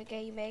Turbo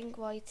Gaming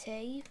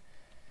YT.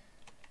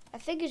 I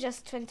think it's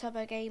just Twin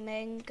Turbo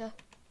Gaming.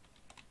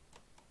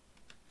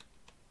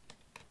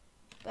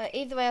 But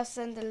either way, I'll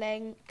send the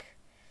link.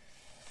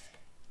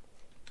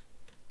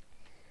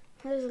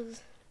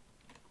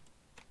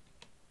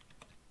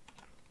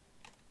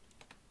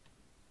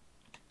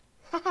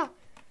 Haha,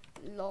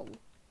 long.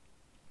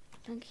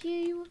 Thank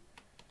you.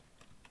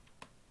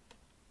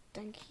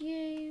 Thank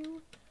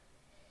you.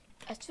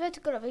 I swear to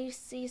God, if I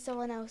see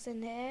someone else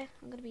in here,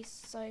 I'm gonna be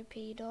so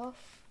peed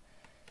off.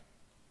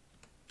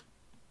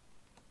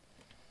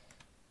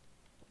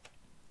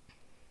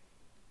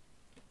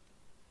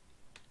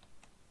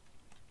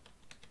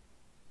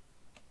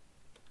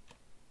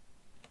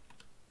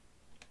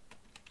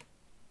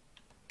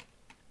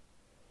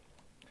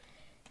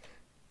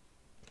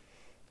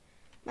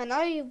 Man,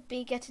 I'll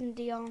be getting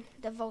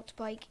the Volt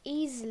bike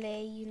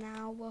easily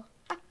now.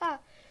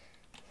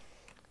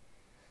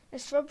 The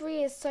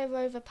strawberry is so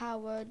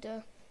overpowered.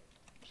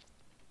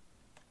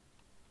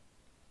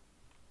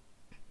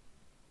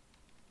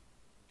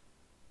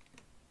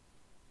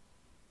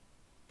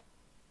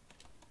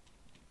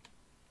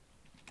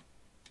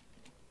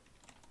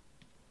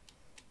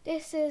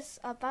 This is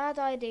a bad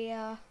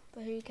idea,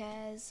 but who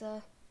cares?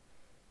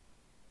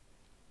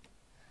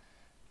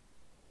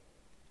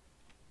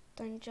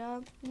 Don't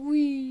jump.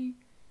 Wee!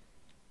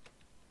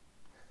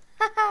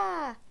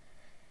 Haha!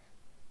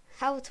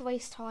 How to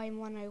waste time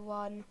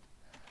 101.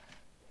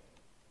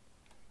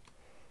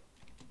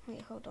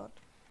 Wait, hold on.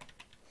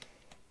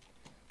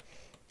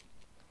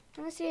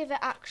 Let me see if it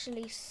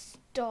actually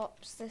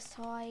stops this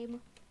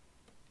time.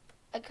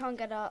 I can't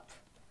get up.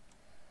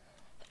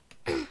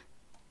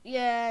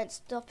 Yeah, it's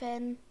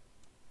stopping.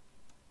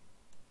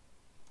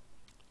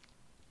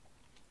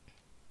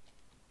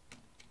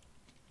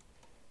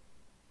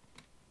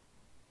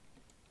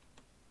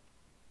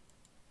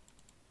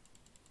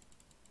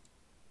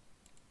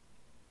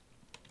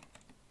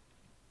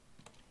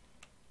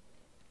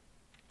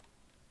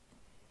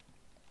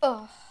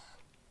 Oh.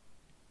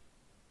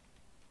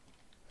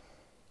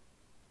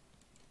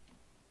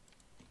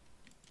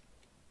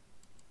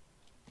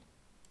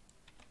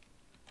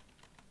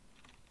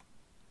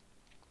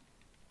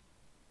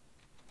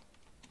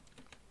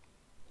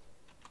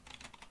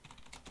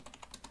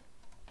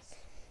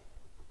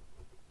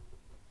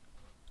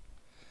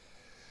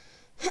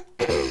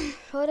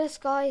 Will this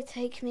guy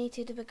take me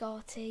to the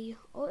Bugatti?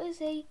 Or is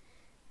he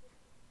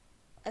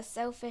a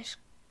selfish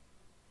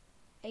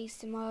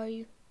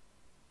ASMO?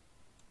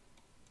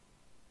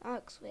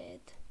 That's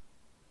weird.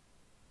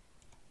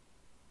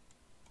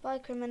 Bye,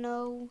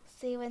 criminal.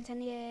 See you in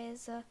 10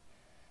 years.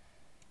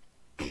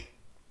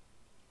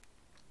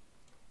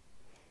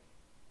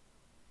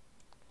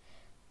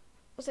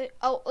 Also,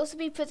 I'll also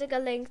be putting a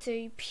link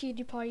to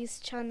PewDiePie's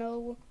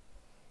channel.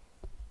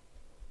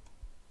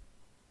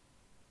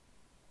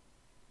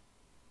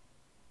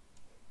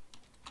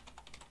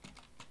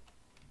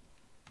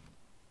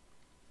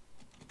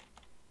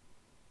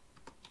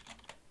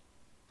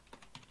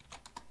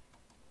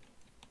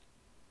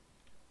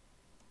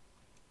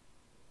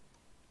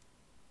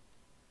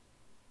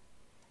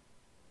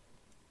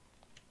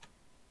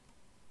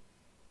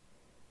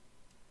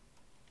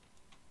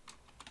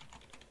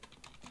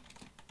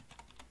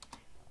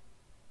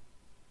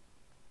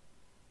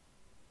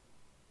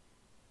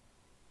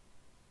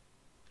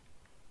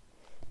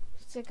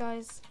 So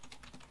guys,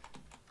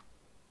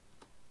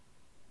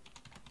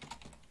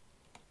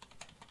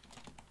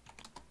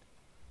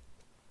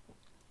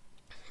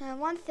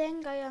 one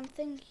thing I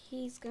think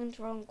he's going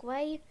the wrong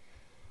way.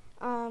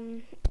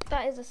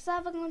 That is a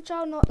server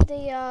control, not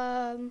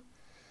the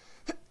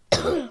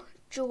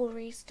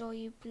jewelry store,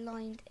 you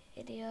blind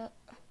idiot.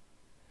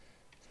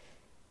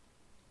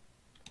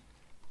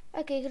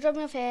 Okay, you can drop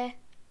me off here.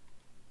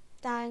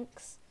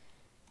 Thanks.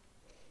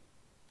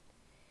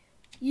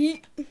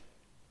 Yeet.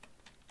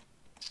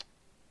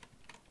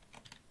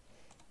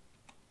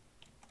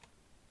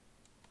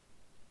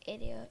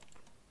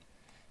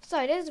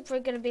 So this is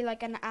probably going to be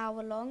like an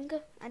hour long,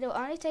 and it'll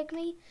only take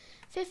me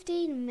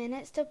 15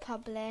 minutes to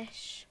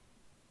publish.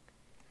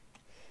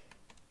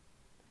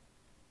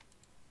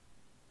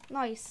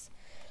 Nice.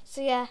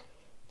 So yeah.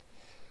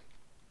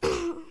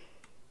 And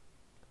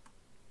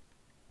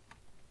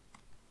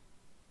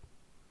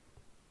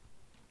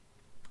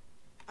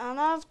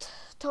I've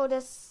told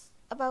us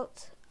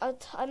about.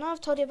 I know I've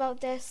told you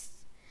about this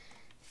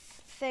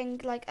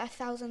thing like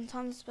 1,000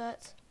 times,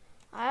 but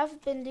I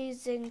have been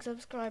losing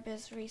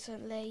subscribers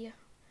recently.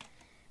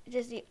 It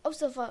is the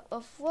opposite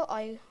of what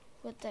I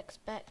would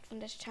expect from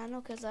this channel,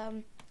 because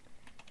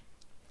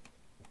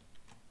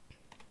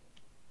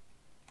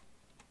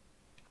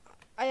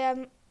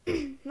I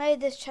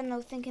made this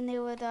channel thinking it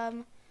would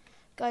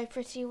go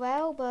pretty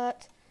well,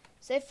 but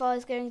so far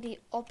it's going the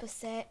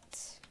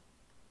opposite.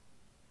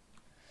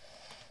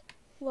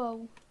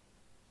 Whoa.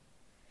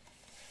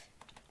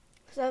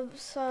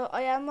 So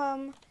I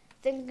am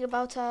thinking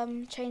about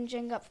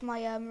changing up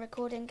my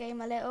recording game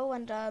a little,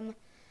 and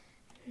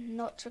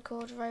not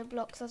record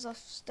Roblox as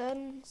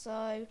often.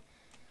 So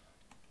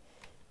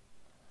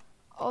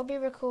I'll be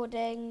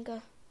recording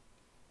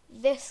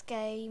this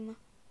game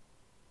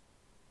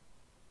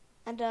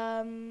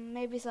and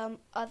maybe some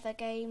other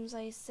games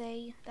I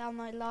see that I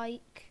might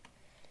like.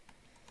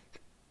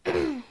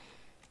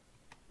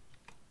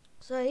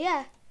 So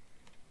yeah,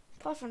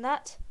 apart from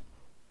that,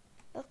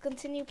 I'll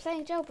continue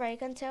playing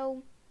Jailbreak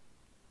until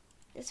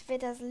this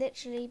vid has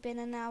literally been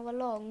an hour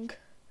long.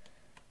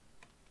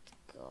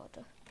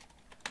 God.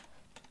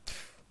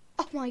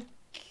 Oh my God.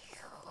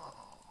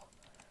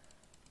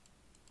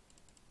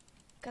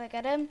 Can I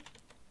get him?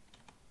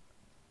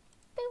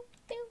 Boop,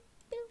 boop,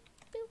 boop,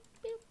 boop,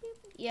 boop,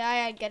 boop. Yeah,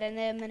 I ain't getting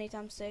him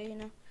anytime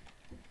soon.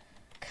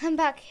 Come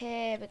back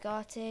here,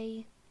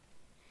 Bugatti.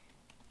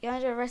 You're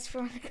under arrest for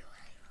running away.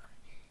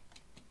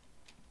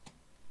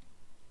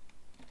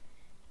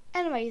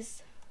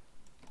 Anyways,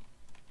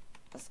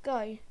 let's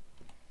go.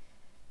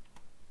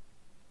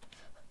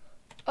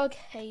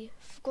 Okay,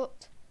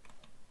 forgot.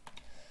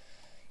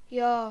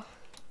 Yeah,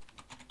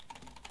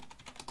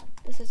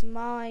 this is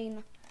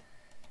mine.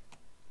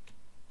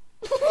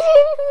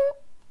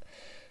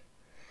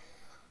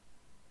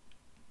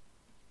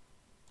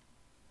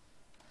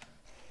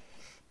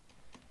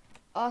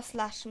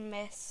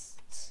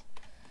 R/missed.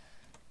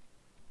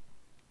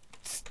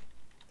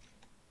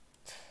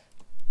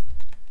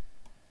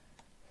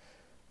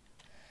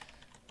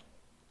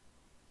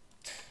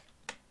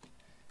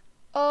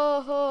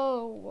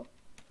 Oh,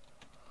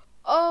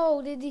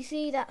 oh! Did you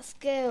see that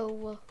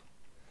skill?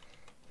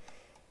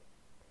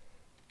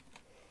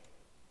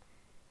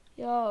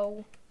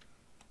 Yo,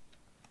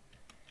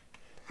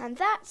 and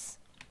that's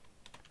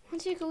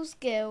what you call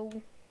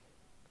skill,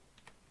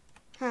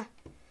 huh?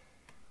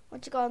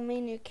 What you got, me,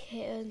 new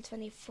kitten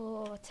 24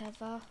 or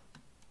whatever,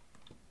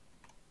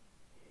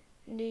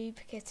 noob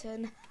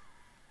kitten.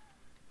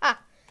 Ah,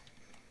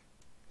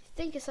 I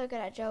think you're so good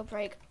at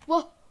Jailbreak.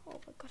 Whoa!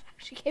 Oh my God!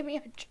 Actually gave me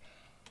a.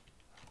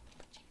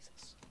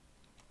 Jesus.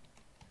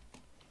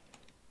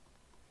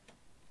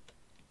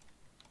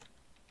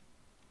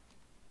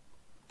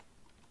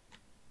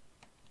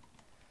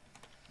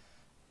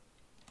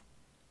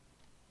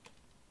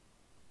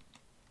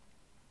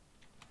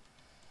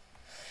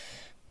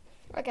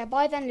 Okay,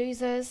 bye then,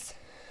 losers.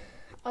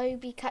 I'll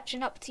be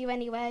catching up to you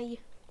anyway.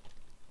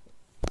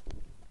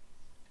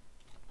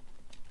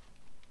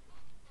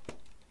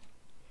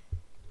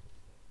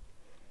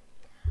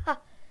 Ha!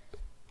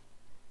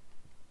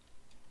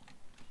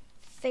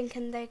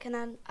 Thinking they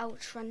can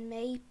outrun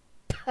me.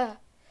 Puh.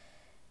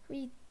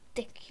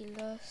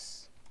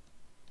 Ridiculous.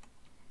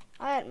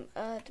 I hadn't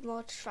heard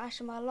more trash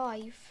in my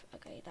life.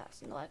 Okay,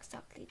 that's not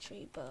exactly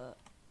true, but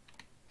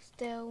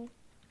still.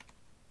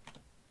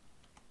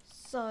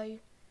 So,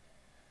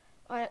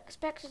 I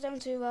expected them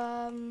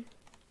to,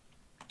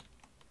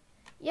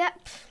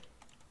 yep.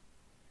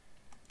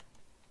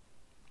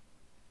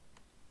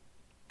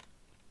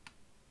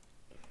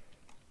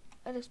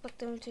 I'd expect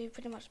them to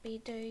pretty much be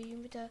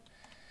doomed.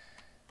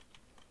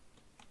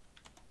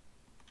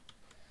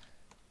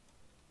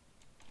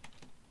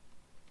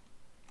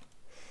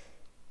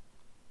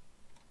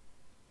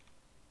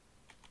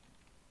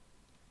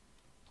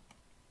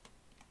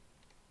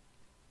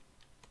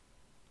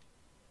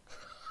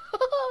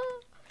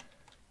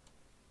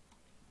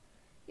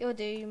 You're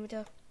doomed.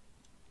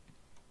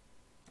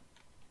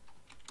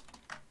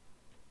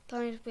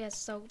 Don't be a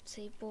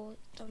salty boy.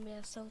 Don't be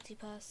a salty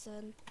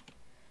person.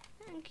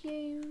 Thank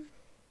you.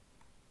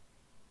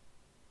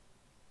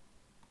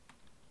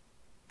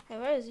 Hey,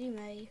 where is you,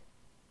 mate?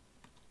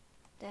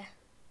 The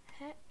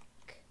heck?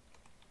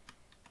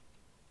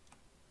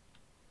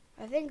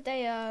 I think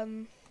they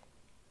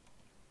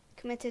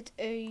committed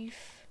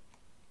oof.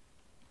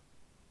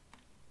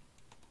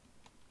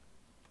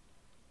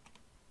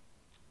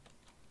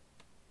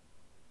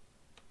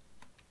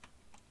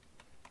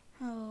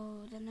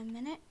 Hold on a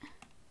minute.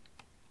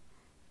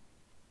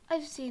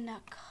 I've seen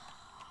that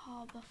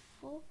car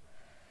before.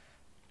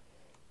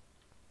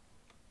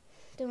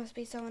 There must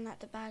be someone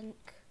at the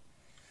bank.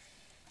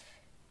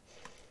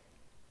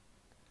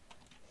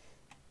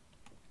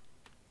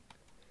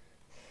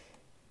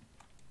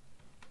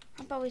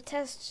 Shall we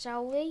test,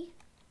 shall we?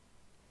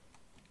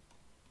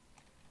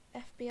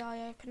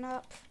 FBI open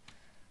up.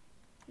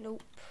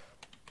 Nope.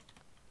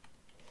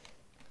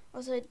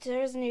 Also,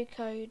 there is a new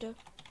code.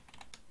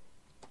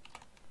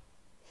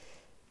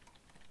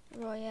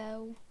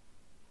 Royale.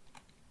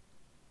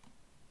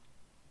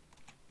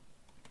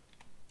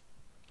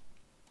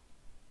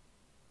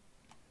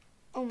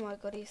 Oh my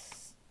god,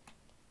 these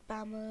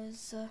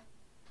spammers.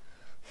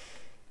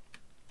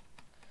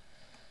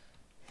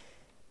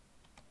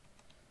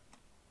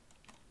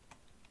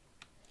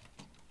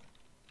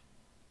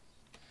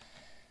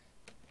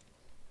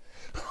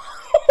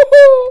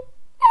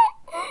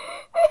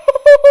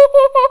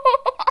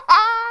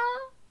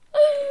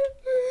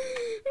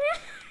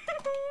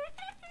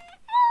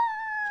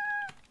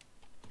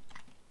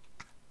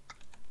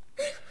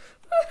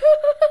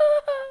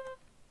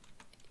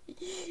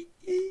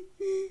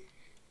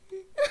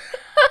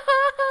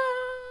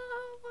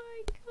 Oh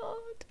my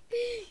god.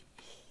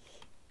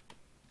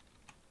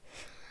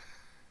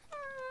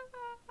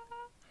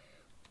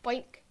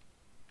 Boink.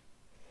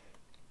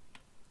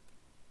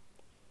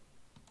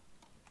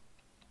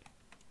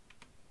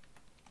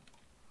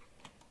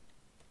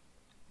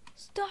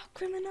 Stop,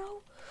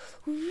 criminal.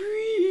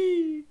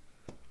 Whee!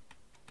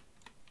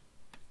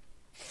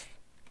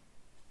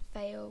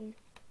 Fail.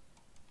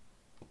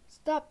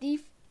 Stop,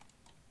 thief.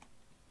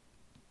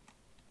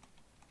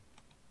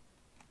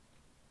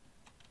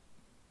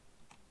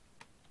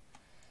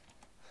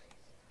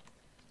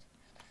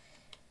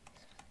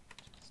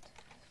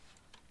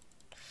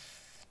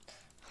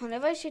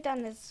 Whenever I shoot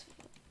down this,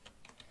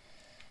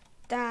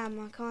 damn,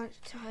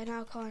 I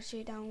now can't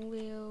shoot down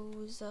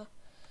wheels.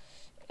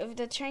 If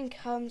the train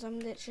comes, I'm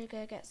literally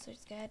gonna get so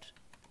scared.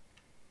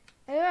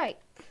 Alright,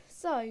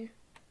 so,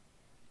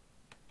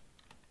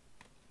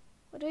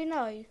 what do we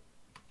know?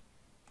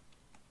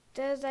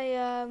 There's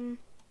a,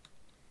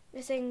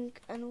 missing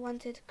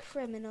unwanted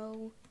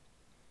criminal,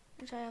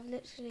 which I have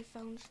literally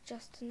found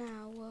just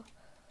now.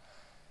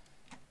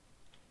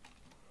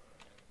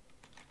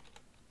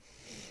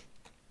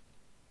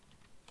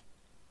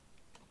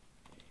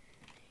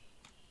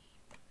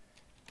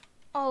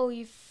 Oh,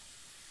 you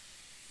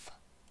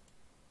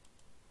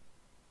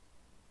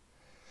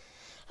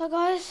Hi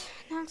guys,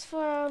 thanks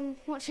for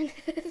watching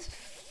this.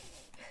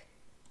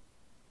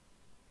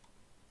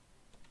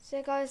 So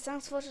yeah, guys,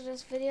 thanks for watching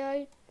this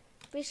video.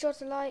 Be sure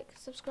to like,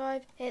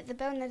 subscribe, hit the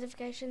bell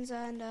notifications,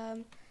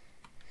 and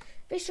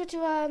be sure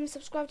to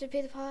subscribe to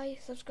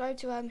PewDiePie, subscribe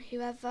to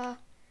whoever,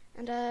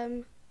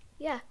 and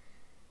yeah,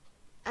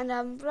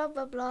 and blah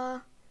blah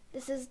blah.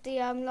 This is the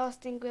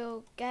last thing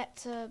we'll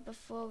get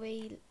before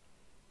we.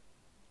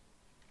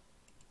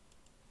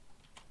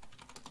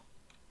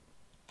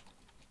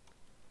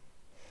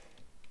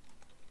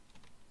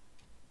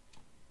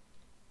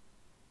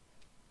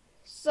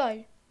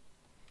 So,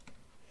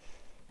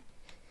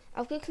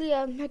 I'll quickly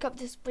pick up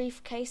this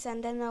briefcase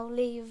and then I'll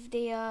leave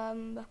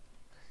the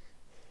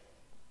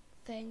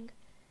thing.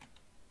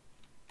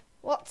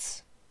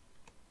 What?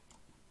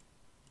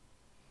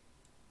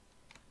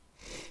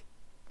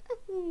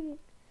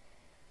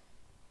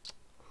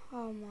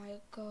 Oh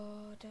my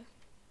god.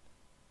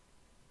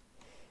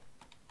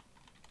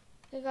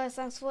 Okay guys,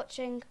 thanks for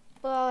watching.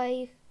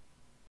 Bye.